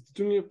Sephardic Jews. It's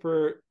doing it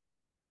for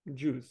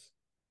Jews.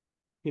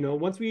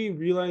 Once we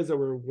realize that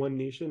we're one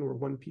nation, we're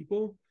one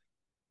people,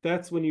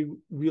 that's when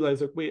you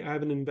realize, like, wait, I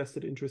have an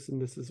invested interest in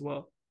this as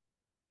well.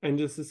 And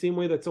just the same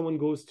way that someone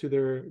goes to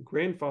their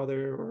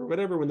grandfather or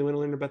whatever when they want to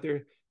learn about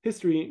their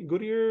history, go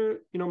to your,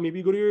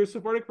 maybe go to your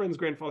Sephardic friend's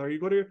grandfather, or you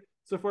go to your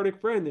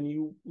Sephardic friend and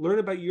you learn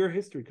about your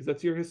history, because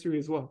that's your history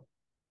as well.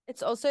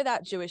 It's also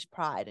that Jewish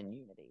pride and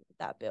unity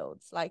that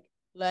builds, like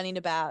learning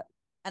about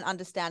and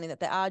understanding that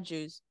there are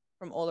Jews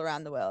from all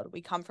around the world.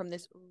 We come from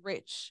this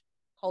rich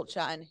culture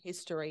and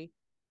history,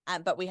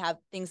 but we have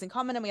things in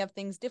common and we have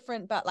things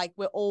different, but like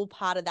we're all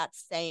part of that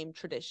same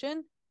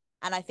tradition.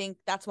 And I think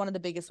that's one of the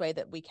biggest way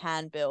that we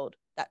can build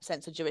that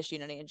sense of Jewish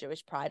unity and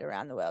Jewish pride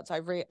around the world. So I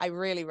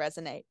really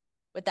resonate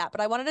with that. But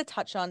I wanted to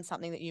touch on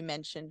something that you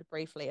mentioned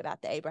briefly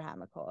about the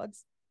Abraham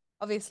Accords.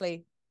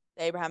 Obviously,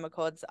 the Abraham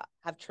Accords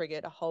have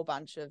triggered a whole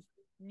bunch of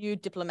new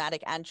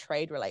diplomatic and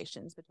trade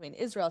relations between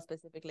Israel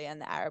specifically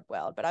and the Arab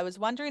world. But I was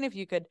wondering if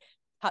you could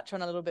touch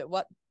on a little bit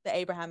what the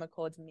Abraham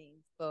Accords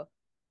means for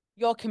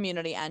your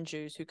community and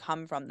Jews who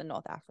come from the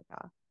North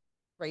Africa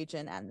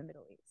region and the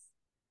Middle East.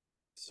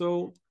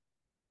 So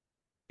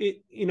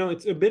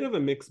it's a bit of a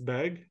mixed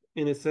bag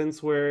in a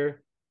sense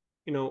where,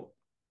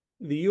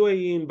 the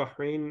UAE and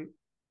Bahrain,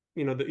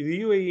 the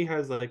UAE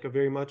has like a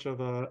very much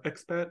of a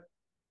expat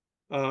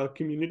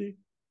community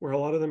where a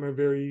lot of them are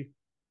very,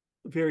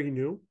 very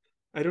new.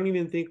 I don't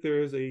even think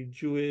there is a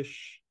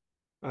Jewish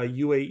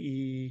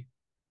UAE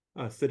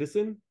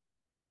citizen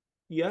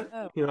yet.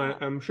 Oh, wow.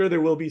 I'm sure there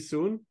will be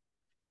soon,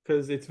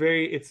 because it's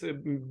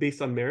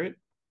based on merit.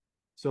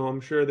 So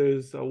I'm sure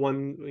there's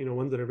ones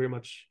that are very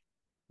much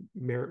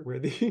merit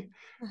worthy.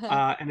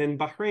 And then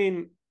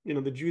Bahrain,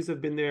 the Jews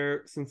have been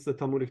there since the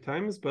Talmudic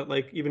times, but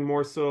like even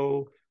more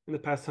so in the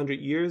past 100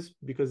 years,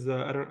 because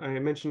I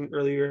mentioned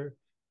earlier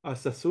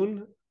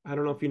Sassoon. I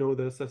don't know if you know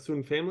the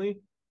Sassoon family,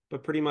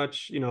 but pretty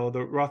much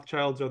the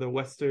Rothschilds are the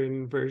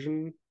Western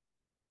version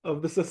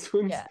of the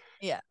Sassoons.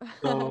 Yeah.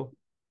 So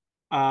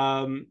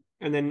and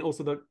then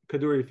also the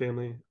Kaduri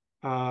family.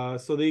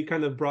 So they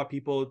kind of brought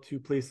people to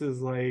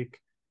places like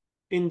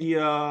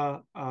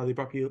India. They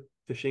brought people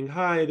to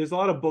Shanghai. There's a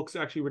lot of books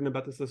actually written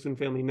about the Sassoon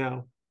family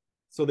now.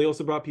 So they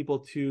also brought people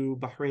to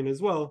Bahrain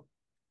as well.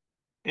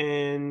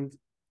 And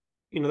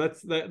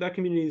that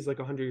community is like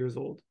 100 years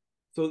old.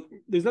 So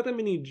there's not that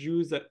many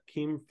Jews that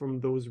came from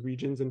those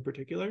regions in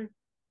particular.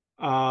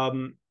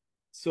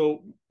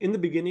 So in the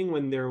beginning,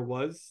 when there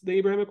was the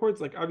Abraham Accords,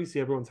 like obviously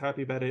everyone's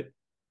happy about it,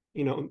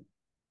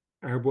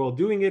 Arab world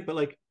doing it, but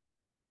like,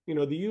 the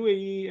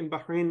UAE and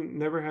Bahrain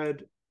never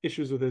had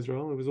issues with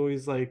Israel. It was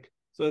always like,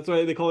 so that's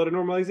why they call it a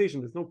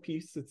normalization. There's no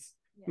peace, it's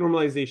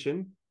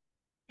normalization.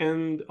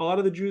 And a lot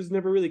of the Jews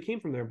never really came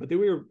from there, but they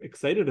were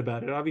excited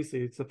about it.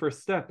 Obviously, it's the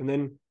first step. And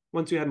then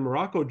once you had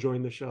Morocco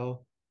join the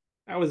shell,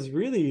 that was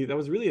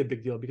really a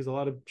big deal, because a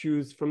lot of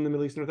Jews from the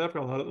Middle East and North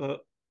Africa,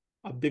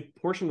 a big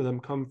portion of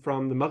them come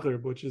from the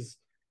Maghreb, which is,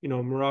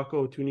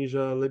 Morocco,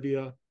 Tunisia,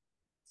 Libya,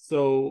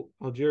 so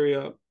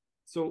Algeria.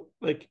 So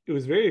like it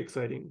was very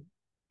exciting.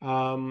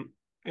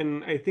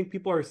 And I think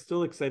people are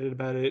still excited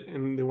about it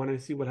and they want to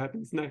see what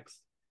happens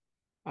next.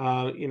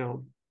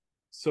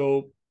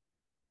 So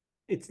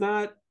it's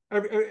not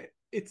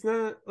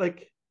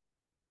like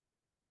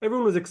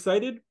everyone was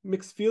excited,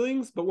 mixed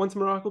feelings, but once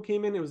Morocco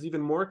came in, it was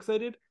even more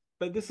excited.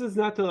 But this is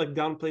not to like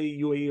downplay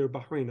UAE or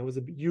Bahrain. It was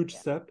a huge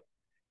step.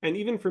 And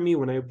even for me,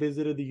 when I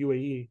visited the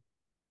UAE,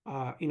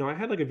 I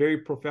had like a very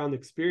profound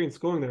experience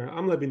going there.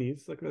 I'm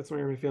Lebanese, like that's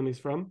where my family's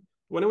from.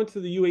 When I went to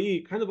the UAE,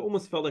 it kind of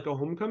almost felt like a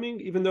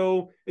homecoming, even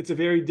though it's a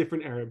very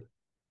different Arab.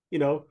 You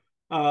know,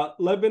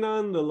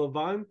 Lebanon, the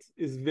Levant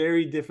is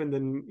very different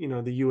than,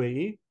 the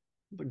UAE.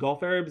 The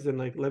Gulf Arabs and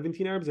like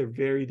Levantine Arabs are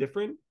very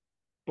different.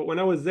 But when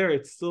I was there,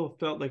 it still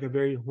felt like a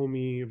very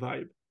homey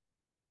vibe.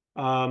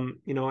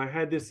 I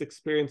had this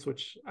experience,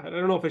 which I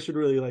don't know if I should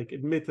really like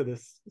admit to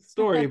this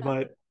story,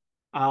 but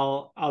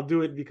I'll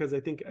do it because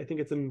I think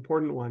it's an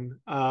important one.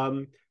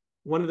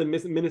 One of the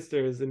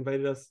ministers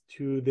invited us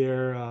to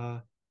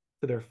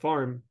their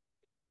farm,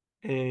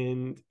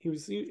 and he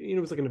was, it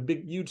was like in a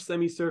big, huge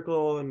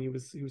semicircle, and he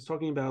was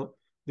talking about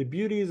the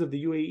beauties of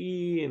the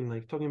UAE and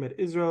like talking about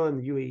Israel and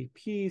the UAE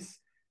peace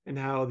and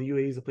how the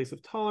UAE is a place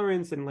of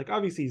tolerance, and like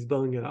obviously he's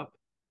building it up.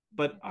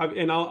 But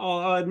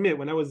I'll admit,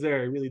 when I was there,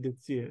 I really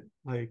did see it.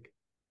 Like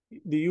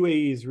the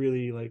UAE is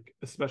really like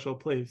a special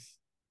place.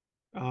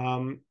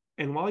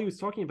 And while he was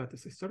talking about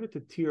this, I started to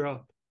tear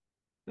up,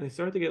 and I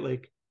started to get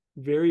like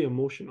very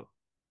emotional,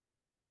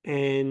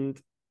 and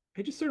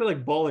I just started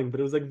like bawling. But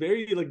it was like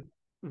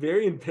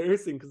very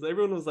embarrassing because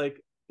everyone was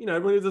like,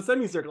 everyone was a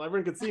semicircle,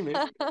 everyone could see me.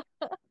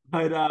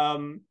 But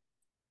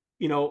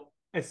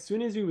as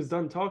soon as he was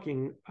done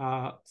talking,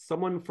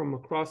 someone from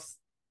across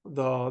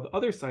the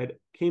other side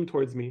came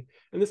towards me,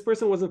 and this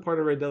person wasn't part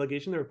of our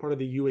delegation. They were part of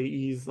the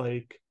UAE's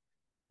like,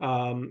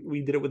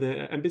 we did it with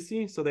the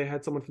embassy, so they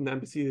had someone from the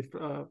embassy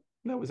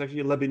that was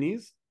actually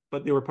Lebanese,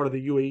 but they were part of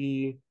the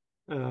UAE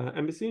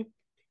embassy,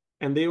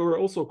 and they were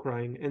also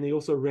crying, and they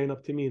also ran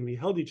up to me, and we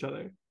held each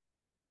other.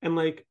 And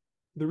like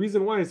the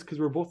reason why is because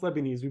we're both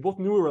Lebanese. We both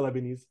knew we were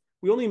Lebanese.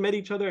 We only met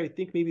each other, I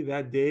think, maybe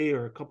that day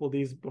or a couple of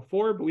days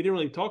before, but we didn't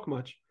really talk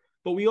much.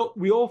 But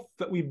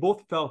we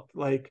both felt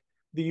like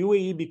the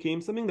UAE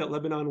became something that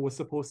Lebanon was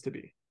supposed to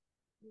be.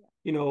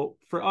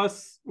 For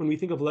us, when we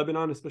think of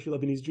Lebanon, especially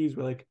Lebanese Jews,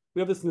 we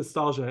have this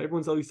nostalgia.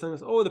 Everyone's always telling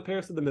us, oh, the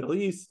Paris of the Middle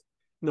East,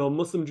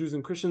 Muslim Jews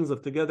and Christians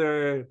live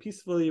together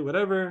peacefully,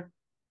 whatever.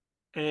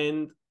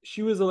 And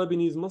she was a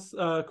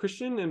Lebanese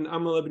Christian, and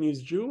I'm a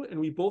Lebanese Jew, and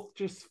we both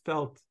just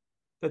felt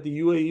that the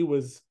UAE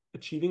was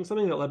achieving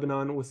something that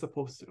Lebanon was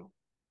supposed to.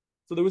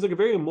 So there was like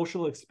a very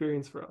emotional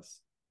experience for us.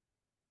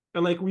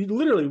 And like we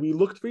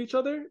looked for each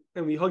other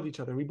and we hugged each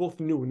other, and we both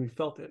knew and we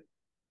felt it.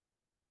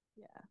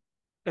 Yeah.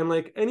 And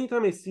like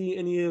anytime I see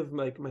any of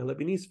like my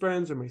Lebanese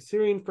friends or my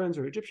Syrian friends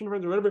or Egyptian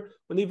friends or whatever,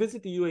 when they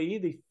visit the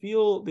UAE,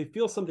 they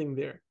feel something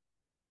there.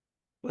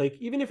 Like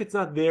even if it's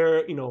not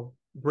their,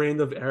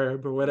 brand of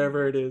Arab or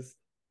whatever it is,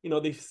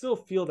 they still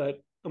feel that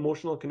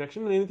emotional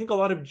connection. And I think a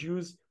lot of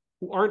Jews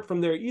who aren't from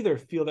there either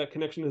feel that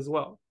connection as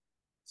well.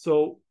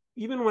 So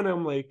even when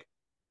I'm like,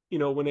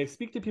 when I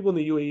speak to people in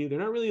the UAE, they're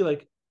not really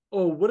like,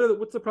 oh,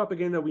 what's the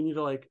propaganda we need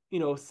to like,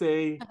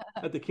 say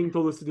that the king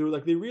told us to do?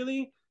 Like they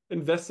really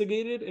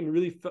investigated and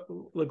really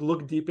like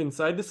looked deep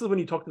inside. This is when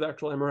you talk to the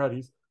actual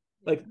Emiratis.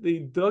 Like they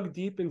dug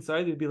deep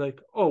inside. They'd be like,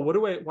 oh, why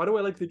do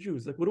I like the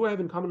Jews? Like, what do I have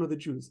in common with the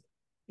Jews?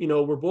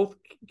 We're both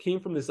came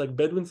from this like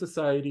Bedouin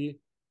society.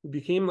 We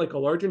became like a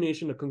larger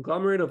nation, a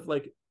conglomerate of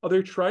like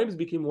other tribes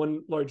became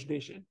one large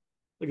nation.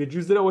 Like the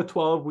Jews did it with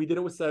 12, we did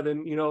it with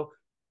 7,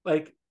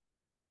 like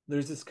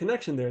there's this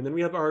connection there. And then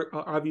we have our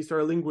obviously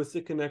our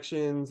linguistic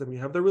connections, and we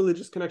have the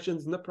religious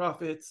connections and the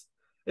prophets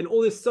and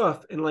all this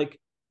stuff. And like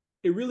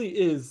it really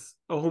is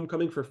a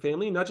homecoming for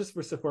family, not just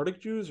for Sephardic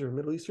Jews or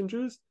Middle Eastern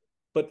Jews,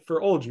 but for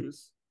all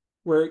Jews,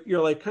 where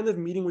you're like kind of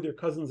meeting with your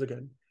cousins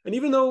again. And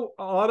even though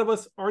a lot of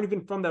us aren't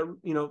even from that,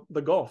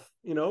 the Gulf,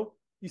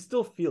 you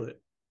still feel it.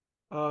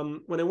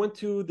 When I went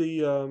to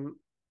the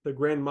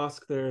Grand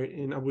Mosque there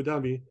in Abu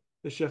Dhabi,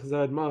 the Sheikh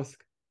Zayed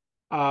Mosque,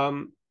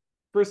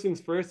 first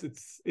things first,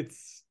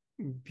 it's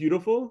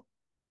beautiful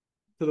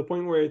to the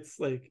point where it's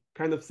like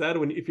kind of sad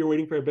if you're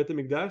waiting for a Bet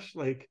HaMikdash,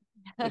 like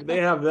they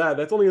have that.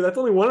 That's only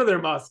one of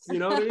their mosques, you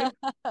know what I mean?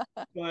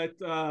 But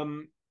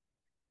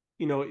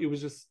it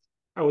was just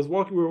we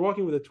were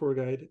walking with a tour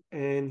guide,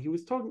 and he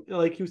was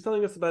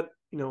telling us about,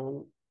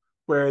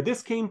 where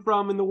this came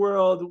from in the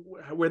world,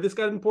 where this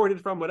got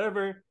imported from,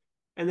 whatever.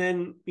 And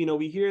then,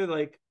 we hear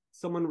like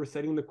someone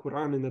reciting the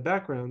Quran in the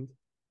background.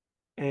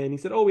 And he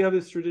said, oh, we have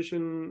this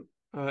tradition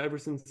ever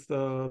since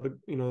the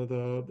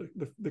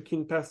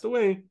king passed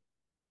away,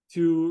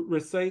 to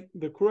recite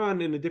the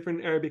Quran in a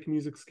different Arabic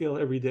music scale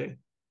every day.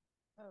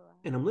 Oh, wow.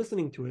 And I'm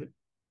listening to it,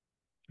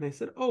 and I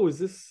said, oh, is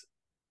this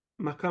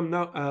Makam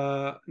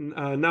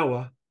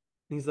Nawa?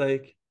 And he's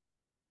like,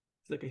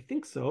 I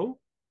think so.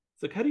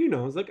 It's like, how do you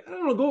know? I was like, I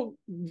don't know.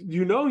 Do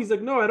you know? He's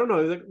like, no, I don't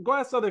know. He's like, go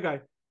ask the other guy.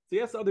 So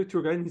he asked the other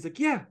tour guide, and he's like,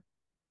 yeah.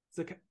 It's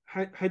like,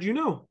 how'd you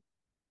know?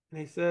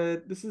 And I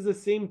said, this is the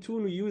same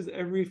tune we use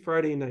every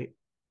Friday night.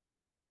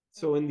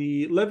 So in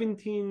the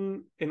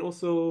Levantine and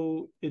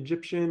also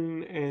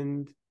Egyptian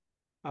and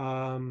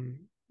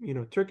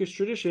Turkish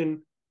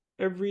tradition,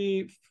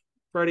 every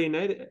Friday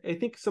night, I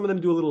think some of them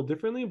do a little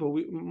differently, but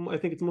I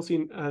think it's mostly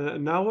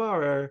Nawa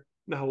or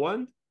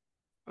Nahawand.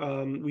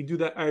 We do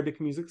that Arabic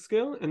music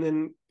scale, and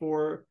then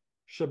for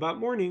Shabbat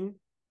morning,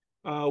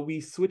 we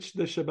switch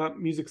the Shabbat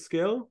music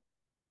scale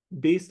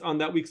based on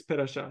that week's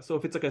parasha. So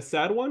if it's like a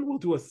sad one, we'll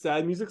do a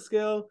sad music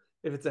scale.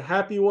 If it's a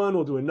happy one,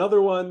 we'll do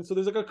another one. So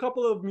there's like a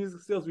couple of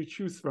music styles we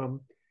choose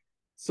from.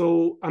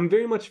 So I'm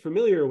very much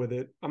familiar with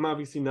it. I'm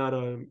obviously not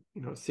a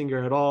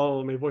singer at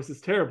all. My voice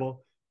is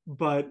terrible,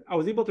 but I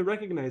was able to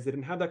recognize it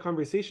and have that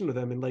conversation with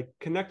them and like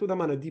connect with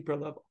them on a deeper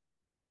level.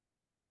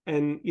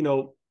 And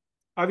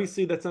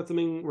obviously that's not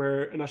something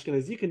where an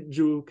Ashkenazi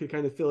Jew could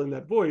kind of fill in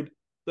that void.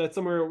 That's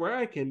somewhere where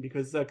I can,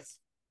 because that's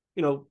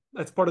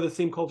that's part of the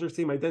same culture,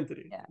 same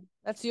identity. Yeah,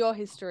 that's your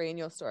history and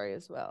your story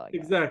as well, I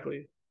guess.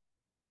 Exactly.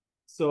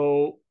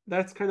 So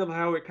that's kind of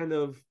how it kind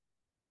of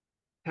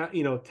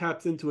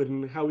taps into it,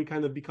 and how we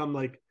kind of become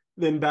like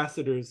the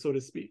ambassadors, so to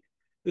speak.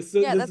 This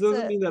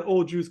doesn't mean that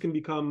all Jews can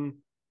become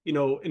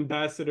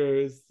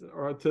ambassadors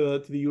or to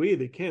the UAE.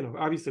 They can.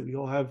 Obviously, we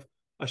all have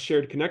a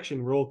shared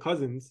connection. We're all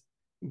cousins.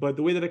 But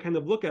the way that I kind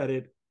of look at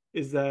it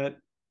is that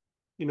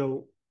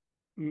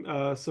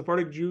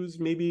Sephardic Jews,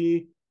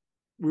 maybe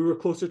we were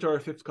closer to our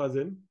fifth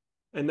cousin,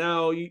 and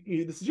now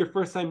this is your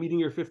first time meeting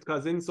your fifth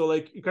cousin, so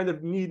like you kind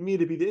of need me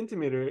to be the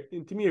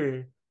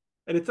intermediary.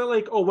 And it's not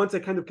like, oh, once I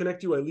kind of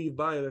connect you, I leave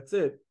by, that's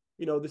it.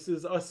 This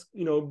is us,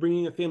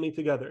 bringing a family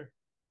together.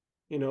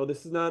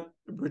 This is not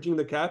bridging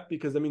the gap,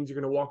 because that means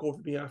you're going to walk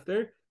over me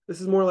after.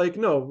 This is more like,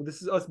 no,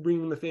 this is us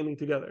bringing the family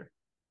together.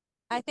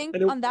 I think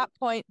on that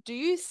point, do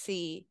you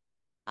see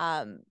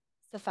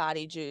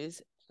Sephardi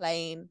Jews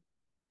playing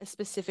a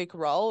specific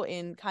role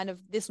in kind of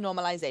this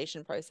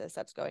normalization process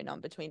that's going on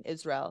between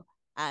Israel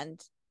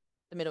and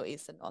the Middle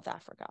East and North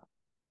Africa?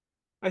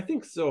 I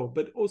think so,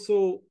 but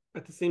also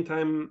at the same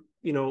time,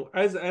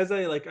 as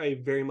I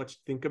very much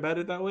think about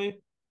it that way,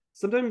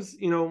 sometimes,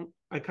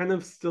 I kind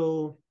of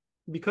still,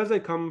 because I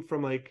come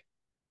from like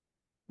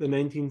the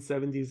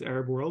 1970s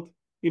Arab world,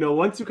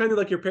 once you kind of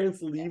like your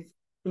parents leave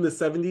from the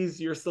 70s,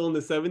 you're still in the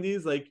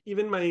 70s. Like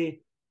even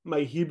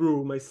my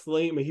Hebrew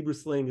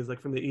slang is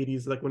like from the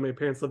 80s, like when my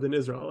parents lived in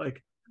Israel.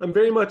 Like I'm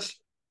very much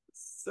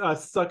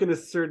stuck in a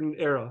certain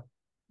era.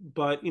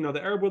 But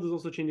the Arab world is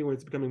also changing, where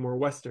it's becoming more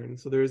Western.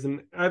 So there's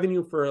an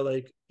avenue for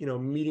like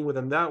meeting with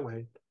them that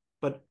way.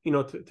 But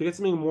to get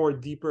something more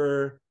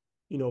deeper,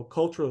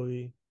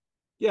 culturally,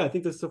 yeah, I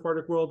think the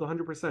Sephardic world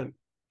 100%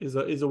 is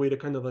a way to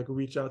kind of like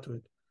reach out to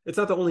it. It's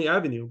not the only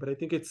avenue, but I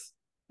think it's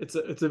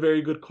a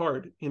very good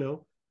card,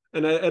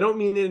 And I don't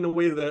mean it in a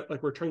way that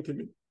like we're trying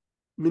to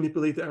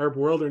manipulate the Arab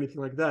world or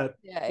anything like that.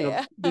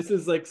 Yeah. This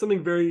is like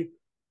something very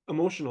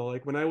emotional.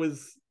 Like when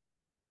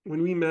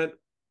we met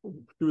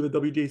through the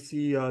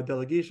WJC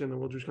delegation, the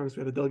World Jewish Congress,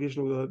 we had a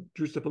delegation of the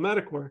Jewish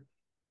Diplomatic Corps.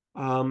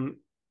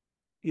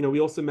 We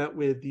also met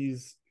with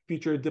these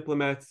featured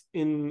diplomats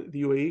in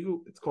the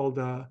UAE. It's called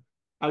Agda.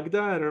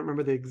 I don't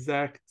remember the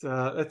exact.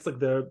 That's like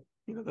the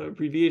the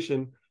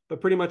abbreviation,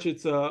 but pretty much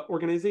it's a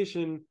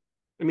organization.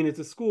 I mean, it's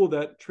a school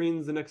that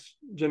trains the next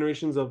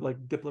generations of like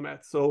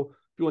diplomats. So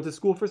if you went to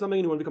school for something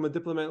and you want to become a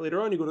diplomat later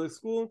on, you go to the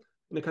school,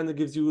 and it kind of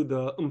gives you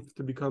the oomph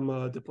to become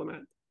a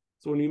diplomat.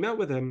 So when we met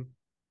with him,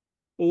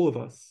 all of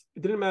us,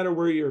 it didn't matter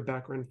where your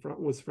background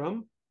was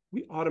from,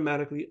 we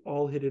automatically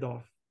all hit it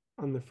off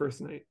on the first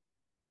night.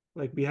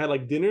 Like we had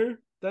like dinner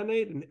that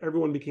night, and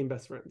everyone became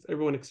best friends.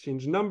 Everyone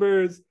exchanged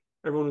numbers.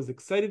 Everyone was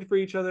excited for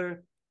each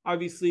other.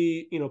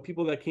 Obviously,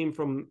 people that came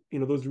from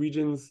those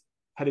regions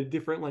had a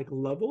different like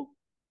level,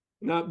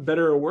 not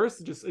better or worse,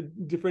 just a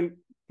different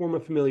form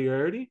of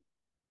familiarity.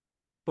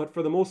 But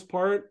for the most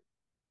part,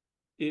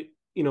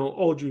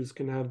 all Jews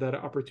can have that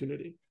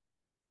opportunity.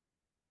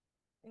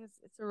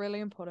 It's a really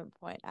important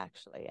point,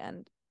 actually.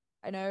 And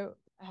I know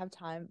I have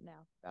time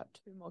now for about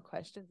 2 more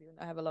questions, even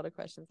though I have a lot of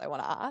questions I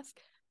want to ask.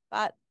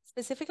 But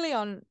specifically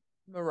on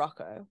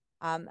Morocco,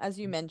 as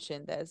you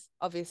mentioned, there's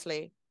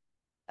obviously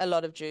a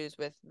lot of Jews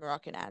with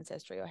Moroccan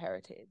ancestry or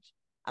heritage.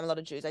 A lot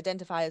of Jews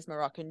identify as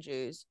Moroccan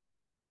Jews.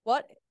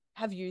 What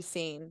have you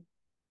seen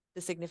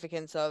the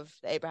significance of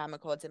the Abraham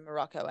Accords in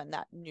Morocco and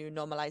that new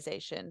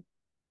normalization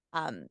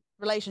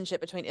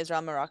relationship between Israel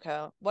and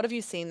Morocco? What have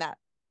you seen that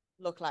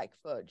look like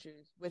for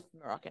Jews with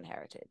Moroccan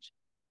heritage?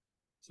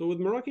 So with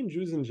Moroccan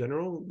Jews in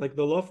general, like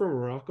the love for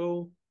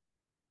Morocco,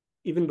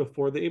 even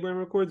before the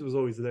Abraham Accords, was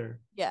always there.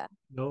 Yeah.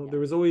 There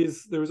was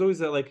always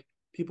that like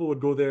people would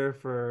go there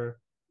for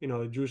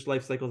Jewish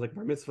life cycles, like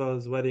bar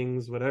mitzvahs,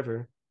 weddings,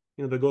 whatever.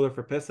 They go there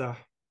for Pesach.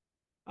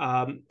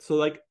 So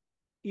like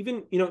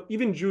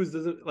even Jews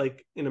doesn't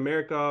like in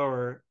America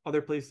or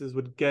other places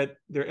would get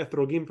their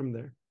etrogim from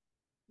there,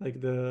 like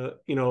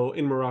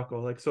in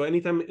Morocco. Like so,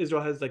 anytime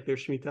Israel has like their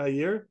Shemitah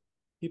year,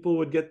 people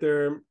would get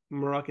their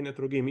Moroccan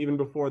etrogim even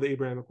before the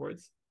Abraham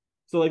Accords.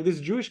 So like this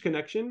Jewish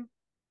connection,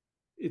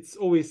 it's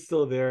always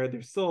still there.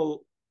 There's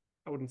still,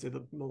 I wouldn't say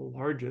the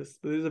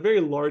largest, but there's a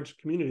very large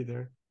community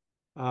there.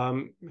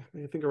 I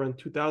think around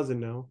 2,000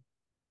 now.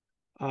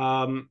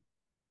 And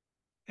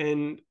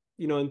in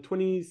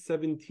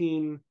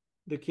 2017,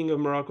 the King of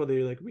Morocco,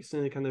 they like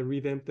recently kind of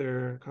revamped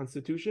their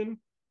constitution,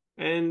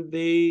 and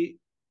they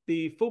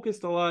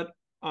focused a lot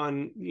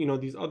on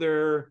these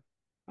other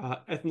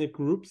ethnic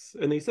groups,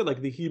 and they said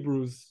like the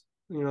Hebrews,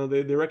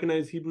 they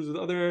recognize Hebrews with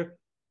other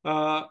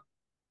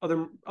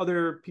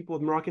people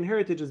with Moroccan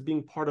heritage as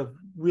being part of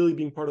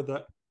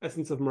the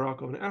essence of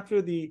Morocco. And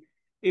after the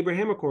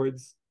Abraham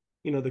Accords,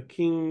 the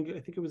king, I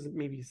think it was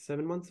maybe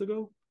 7 months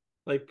ago,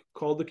 like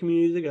called the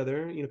community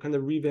together, kind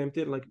of revamped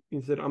it. Like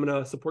he said, I'm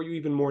going to support you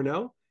even more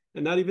now.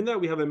 And not even that,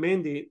 we have a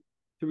mandate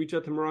to reach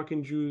out to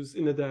Moroccan Jews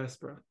in the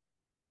diaspora,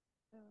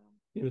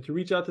 to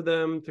reach out to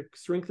them, to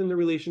strengthen the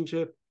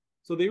relationship.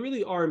 So they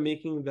really are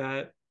making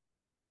that,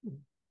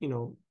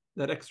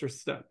 that extra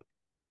step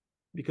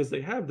because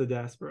they have the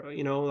diaspora,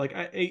 like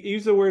I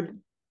use the word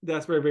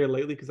diaspora very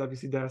lightly because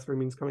obviously diaspora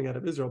means coming out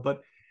of Israel,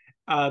 but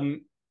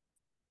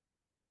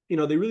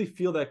they really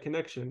feel that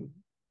connection,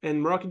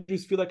 and Moroccan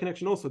Jews feel that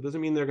connection also. It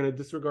doesn't mean they're going to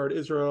disregard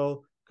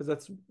Israel because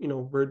that's,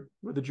 we're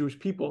the Jewish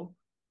people,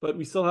 but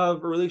we still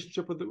have a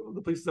relationship with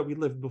the places that we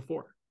lived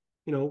before.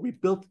 We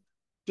built,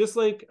 just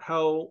like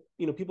how,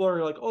 people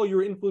are like, oh, you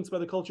were influenced by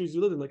the cultures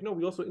you lived in. Like, no,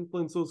 we also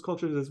influence those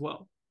cultures as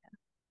well.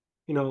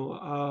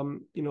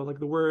 Like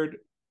the word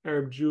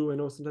Arab Jew, I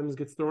know sometimes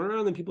gets thrown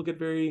around and people get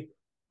very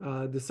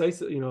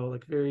decisive,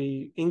 like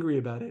very angry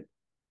about it.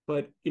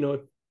 But,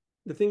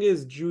 the thing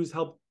is, Jews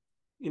help,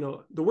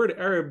 the word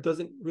Arab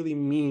doesn't really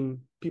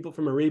mean people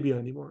from Arabia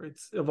anymore.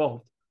 It's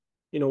evolved.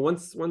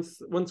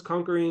 Once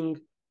conquering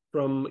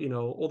from,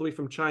 all the way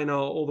from China,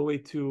 all the way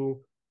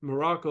to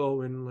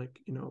Morocco and like,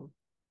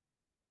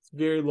 it's a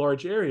very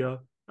large area.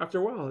 After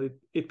a while,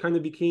 it kind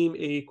of became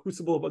a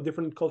crucible of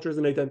different cultures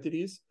and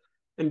identities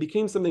and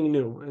became something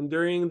new. And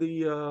during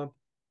the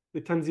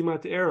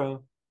Tanzimat era,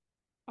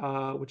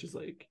 which is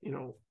like,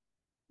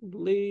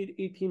 late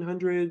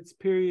 1800s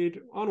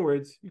period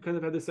onwards, you kind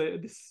of had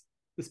this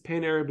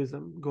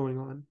pan-Arabism going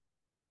on.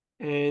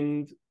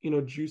 And,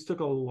 Jews took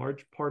a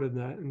large part of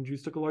that, and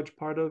Jews took a large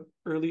part of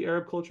early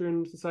Arab culture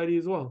and society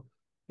as well.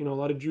 A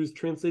lot of Jews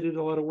translated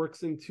a lot of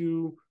works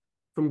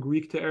from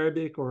Greek to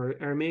Arabic or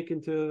Aramaic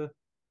into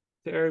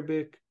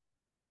Arabic,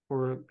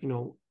 or,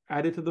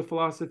 added to the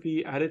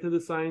philosophy, added to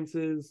the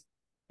sciences,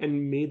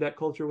 and made that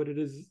culture what it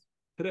is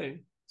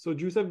today. So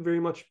Jews have very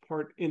much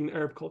part in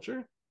Arab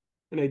culture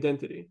and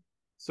identity.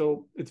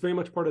 So it's very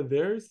much part of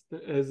theirs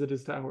as it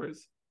is to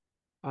ours.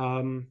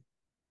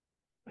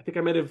 I think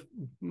I might have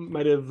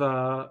made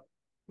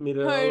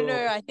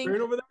No, I think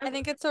over there. I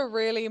think it's a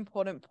really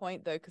important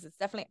point though, because it's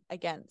definitely,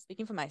 again,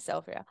 speaking for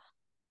myself here,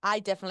 I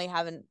definitely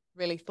haven't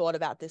really thought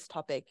about this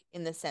topic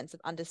in the sense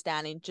of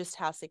understanding just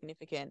how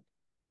significant.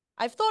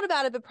 I've thought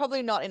about it, but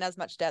probably not in as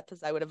much depth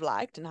as I would have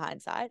liked in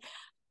hindsight.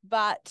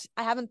 But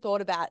I haven't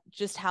thought about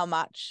just how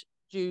much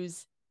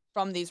Jews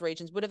from these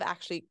regions would have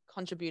actually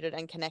contributed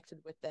and connected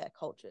with their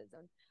cultures.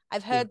 And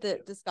I've heard the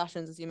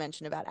discussions, as you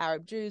mentioned, about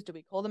Arab Jews. Do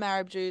we call them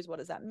Arab Jews? What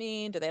does that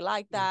mean? Do they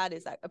like that?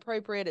 Is that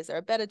appropriate? Is there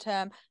a better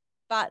term?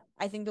 But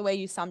I think the way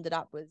you summed it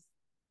up was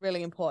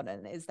really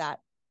important, is that,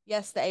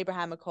 yes, the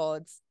Abraham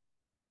Accords,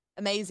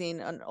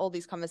 amazing, and all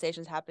these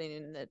conversations happening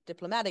in the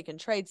diplomatic and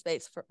trade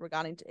space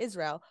regarding to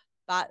Israel.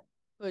 But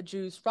for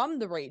Jews from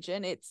the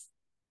region, it's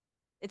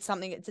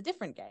a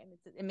different game.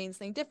 It means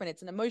something different.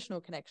 It's an emotional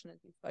connection, as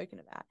we've spoken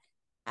about.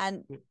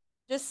 And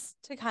just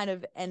to kind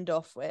of end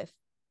off with,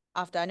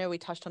 after I know we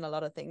touched on a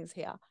lot of things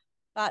here,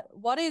 but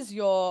what is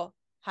your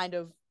kind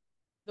of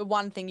the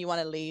one thing you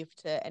want to leave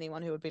to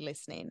anyone who would be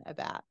listening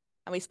about?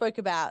 And we spoke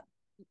about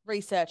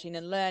researching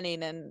and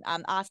learning and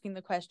asking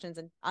the questions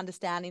and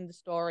understanding the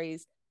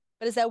stories.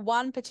 But is there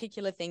one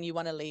particular thing you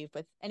want to leave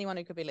with anyone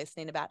who could be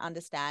listening about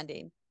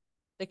understanding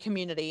the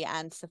community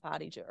and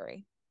Sephardi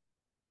Jewry?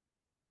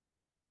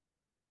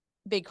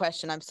 Big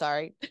question, I'm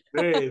sorry.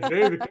 Very,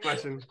 very big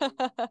question.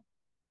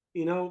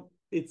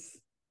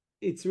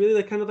 It's really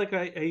like kind of like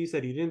how you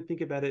said, you didn't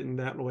think about it in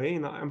that way,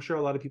 and I'm sure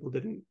a lot of people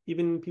didn't.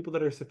 Even people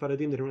that are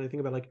Sephardim didn't really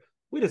think about, like,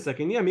 wait a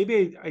second, yeah,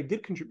 maybe I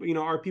did contribute.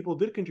 Our people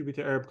did contribute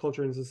to Arab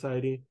culture and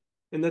society,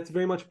 and that's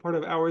very much part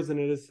of ours than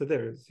it is to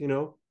theirs.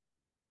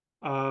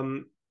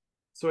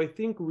 So I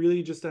think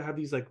really just to have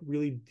these like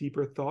really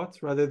deeper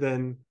thoughts rather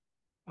than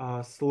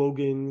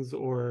slogans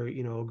or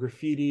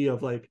graffiti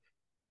of like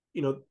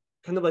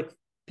kind of like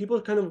people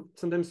kind of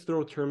sometimes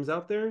throw terms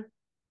out there.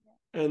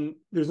 And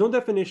there's no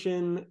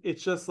definition.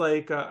 It's just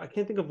like, I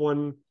can't think of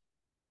one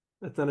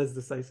that's not as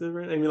decisive,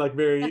 right? I mean, like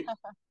very,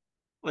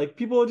 like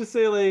people will just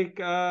say like,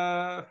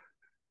 try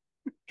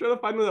to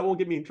find one that won't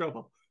get me in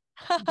trouble.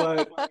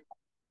 But,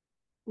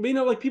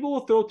 like people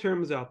will throw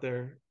terms out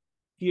there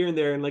here and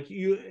there. And like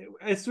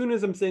as soon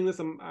as I'm saying this,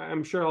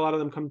 I'm sure a lot of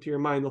them come to your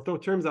mind. They'll throw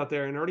terms out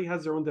there and it already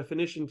has their own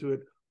definition to it,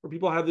 or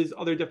people have these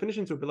other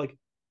definitions to it. But like,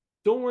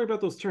 don't worry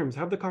about those terms.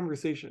 Have the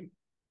conversation,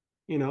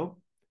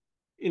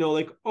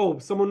 like, oh,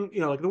 someone,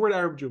 like the word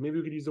Arab Jew, maybe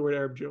we could use the word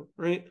Arab Jew,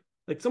 right?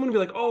 Like someone would be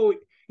like, oh,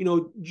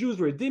 Jews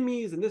were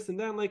dhimmis and this and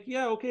that. I'm like,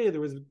 yeah, okay,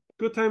 there was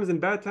good times and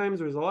bad times.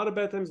 There was a lot of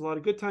bad times, a lot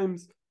of good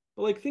times.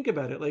 But like, think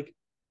about it. Like,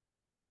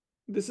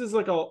 this is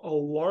like a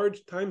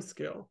large time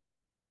scale,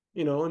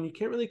 and you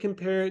can't really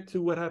compare it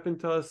to what happened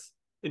to us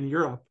in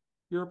Europe.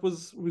 Europe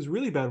was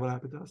really bad what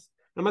happened to us.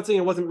 I'm not saying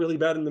it wasn't really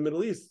bad in the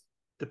Middle East.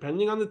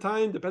 Depending on the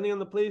time, depending on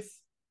the place,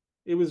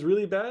 it was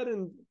really bad,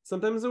 and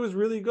sometimes it was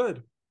really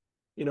good.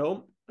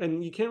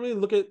 And you can't really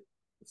look at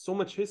so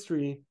much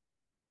history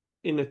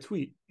in a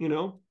tweet,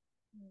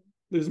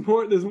 There's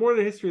more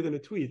to history than a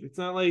tweet. It's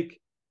not like,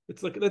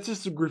 it's like, that's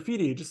just a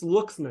graffiti. It just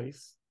looks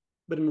nice.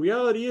 But in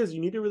reality is, you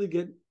need to really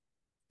get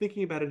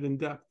thinking about it in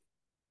depth.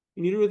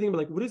 You need to really think about,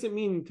 like, what does it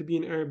mean to be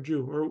an Arab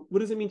Jew? Or what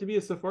does it mean to be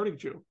a Sephardic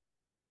Jew?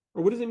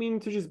 Or what does it mean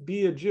to just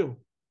be a Jew?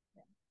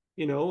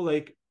 You know,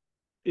 like,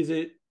 is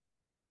it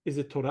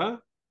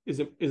Torah? Is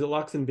it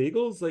lox and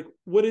bagels? Like,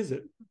 what is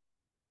it?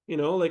 You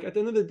know, like, at the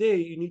end of the day,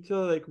 you need to,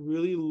 like,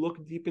 really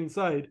look deep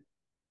inside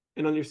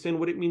and understand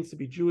what it means to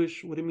be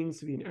Jewish, what it means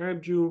to be an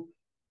Arab Jew.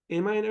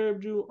 Am I an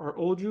Arab Jew? Are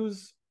all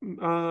Jews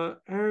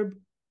Arab?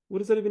 What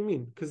does that even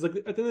mean? Because, like,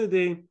 at the end of the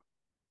day,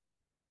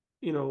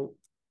 you know,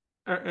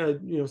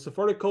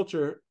 Sephardic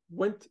culture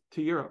went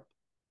to Europe,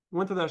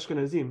 went to the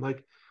Ashkenazim.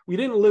 Like, we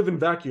didn't live in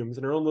vacuums,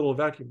 in our own little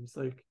vacuums.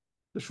 Like,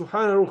 the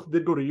Shulchan Aruch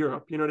did go to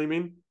Europe, you know what I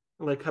mean?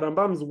 Like,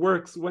 Harambam's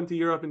works went to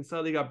Europe and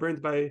sadly got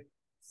burnt by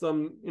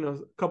some,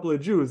 couple of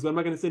Jews. I'm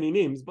not going to say any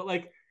names, but,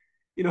 like,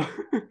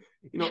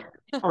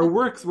 our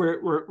works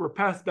were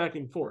passed back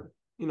and forth.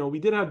 We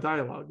did have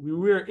dialogue. We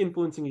were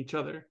influencing each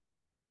other.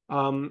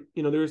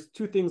 There's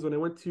two things when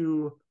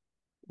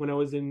I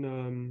was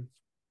in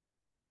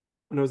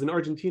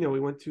Argentina, we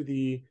went to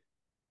the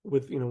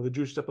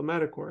Jewish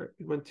diplomatic corps.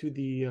 We went to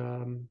the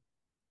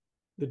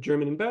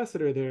German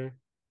ambassador there,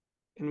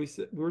 and we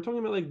were talking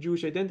about, like,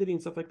 Jewish identity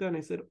and stuff like that. And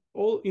I said,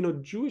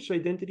 Jewish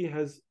identity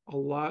has a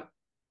lot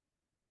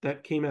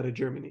that came out of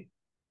Germany,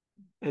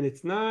 and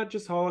it's not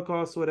just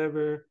Holocaust,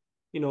 whatever.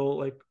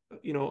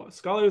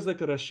 Scholars like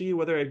the Rashi,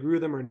 whether I agree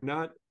with them or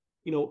not,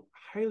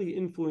 highly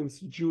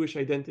influenced Jewish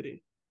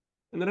identity,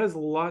 and that has a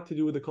lot to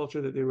do with the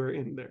culture that they were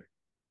in there.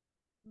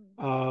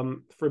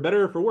 For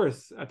better or for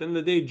worse, at the end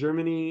of the day,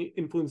 Germany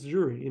influenced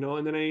Jewry, and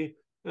then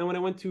when I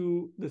went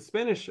to the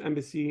Spanish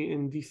embassy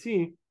in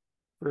DC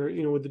for,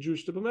 with the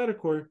Jewish diplomatic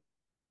corps,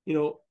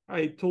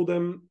 I told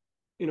them,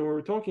 we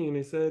were talking, and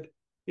I said,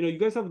 you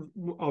guys have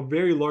a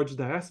very large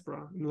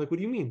diaspora. And they're like, what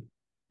do you mean?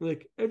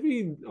 Like, a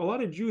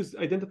lot of Jews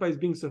identify as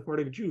being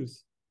Sephardic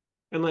Jews.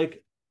 And,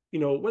 like,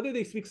 whether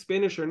they speak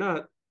Spanish or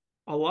not,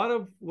 a lot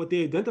of what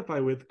they identify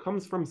with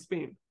comes from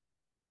Spain.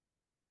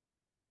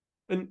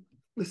 And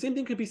the same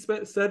thing could be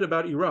said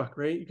about Iraq,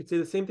 right? You could say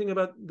the same thing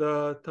about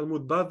the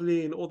Talmud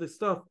Bavli and all this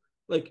stuff.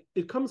 Like,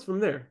 it comes from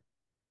there.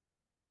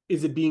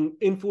 Is it being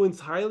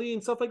influenced highly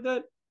and stuff like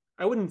that?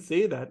 I wouldn't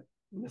say that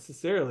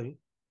necessarily.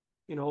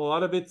 A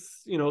lot of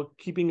it's,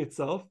 keeping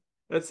itself.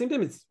 At the same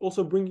time, it's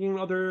also bringing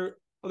other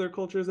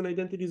cultures and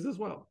identities as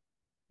well.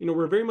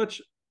 We're very much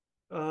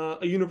a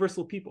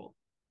universal people.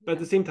 But at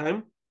the same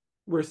time,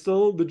 we're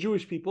still the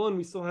Jewish people, and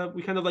we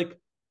kind of like,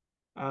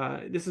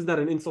 this is not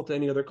an insult to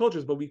any other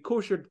cultures, but we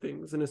koshered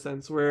things in a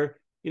sense where,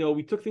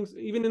 we took things,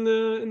 even in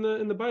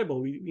the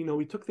Bible,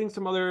 we took things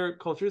from other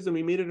cultures and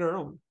we made it our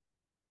own.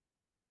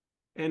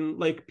 And,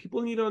 like,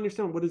 people need to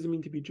understand, what does it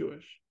mean to be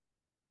Jewish?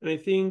 And I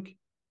think,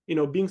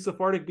 being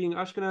Sephardic, being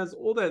Ashkenaz,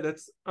 all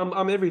that's,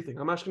 I'm everything.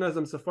 I'm Ashkenaz,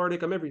 I'm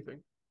Sephardic, I'm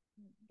everything,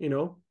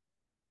 and,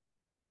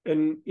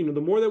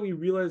 the more that we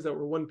realize that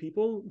we're one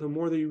people, the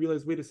more that you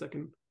realize, wait a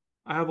second,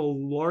 I have a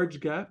large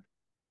gap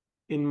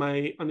in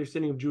my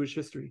understanding of Jewish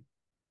history.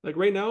 Like,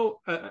 right now,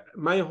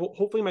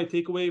 hopefully my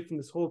takeaway from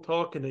this whole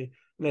talk, and I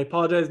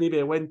apologize, maybe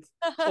I went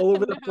all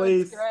over the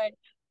place, great.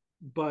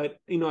 But,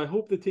 I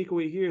hope the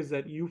takeaway here is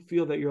that you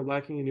feel that you're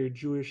lacking in your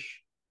Jewish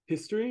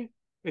history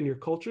and your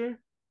culture,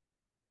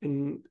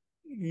 and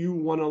you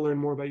want to learn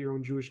more about your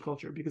own Jewish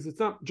culture, because it's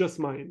not just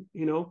mine,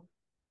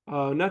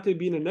 not to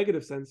be in a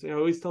negative sense. I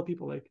always tell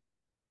people, like,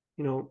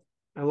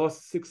 I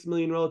lost 6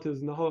 million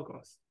relatives in the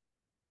Holocaust.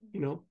 We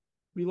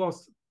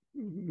lost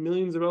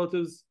millions of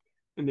relatives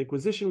in the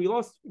Inquisition. We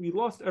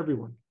lost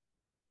everyone,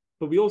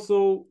 but we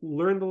also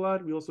learned a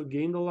lot. We also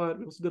gained a lot.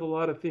 We also did a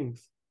lot of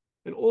things,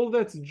 and all of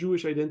that's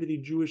Jewish identity,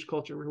 Jewish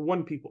culture. We're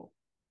one people,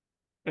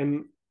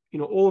 and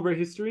all of our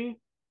history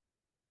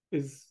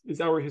is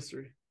our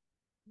history.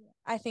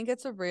 I think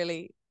it's a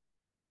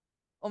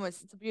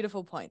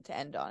beautiful point to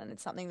end on, and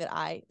it's something that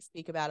I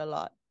speak about a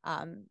lot.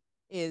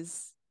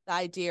 Is the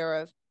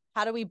idea of,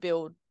 how do we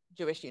build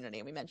Jewish unity?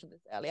 And we mentioned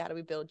this earlier. How do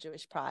we build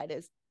Jewish pride?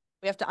 Is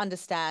we have to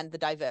understand the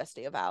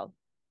diversity of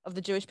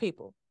the Jewish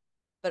people,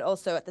 but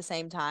also at the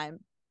same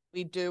time,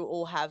 we do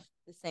all have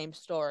the same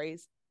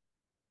stories.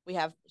 We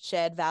have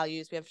shared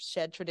values, we have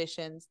shared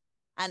traditions,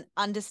 and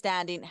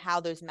understanding how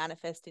those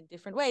manifest in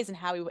different ways and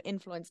how we were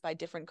influenced by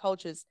different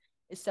cultures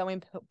is so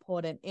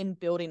important in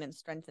building and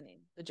strengthening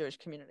the Jewish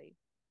community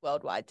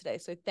worldwide today.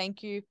 So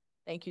thank you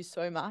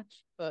so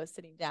much for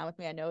sitting down with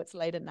me. I know it's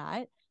late at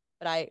night,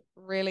 but I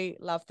really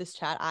loved this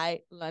chat.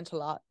 I learned a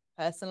lot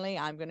personally.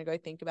 I'm going to go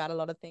think about a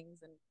lot of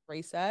things and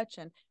research,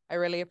 and I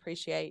really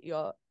appreciate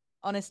your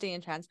honesty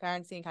and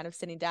transparency and kind of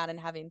sitting down and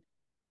having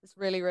this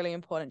really, really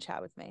important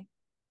chat with me.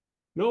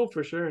 No,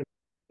 for sure.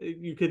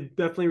 You could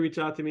definitely reach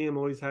out to me. I'm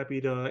always happy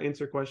to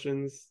answer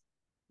questions,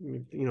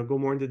 go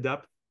more into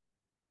depth.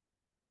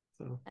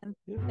 So,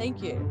 yeah.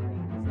 Thank you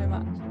so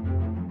much.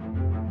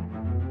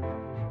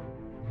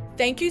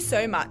 Thank you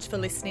so much for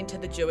listening to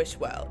The Jewish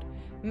World.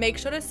 Make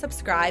sure to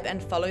subscribe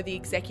and follow the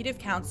Executive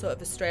Council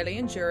of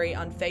Australian Jewry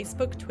on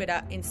Facebook,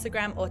 Twitter,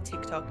 Instagram, or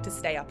TikTok to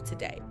stay up to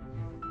date.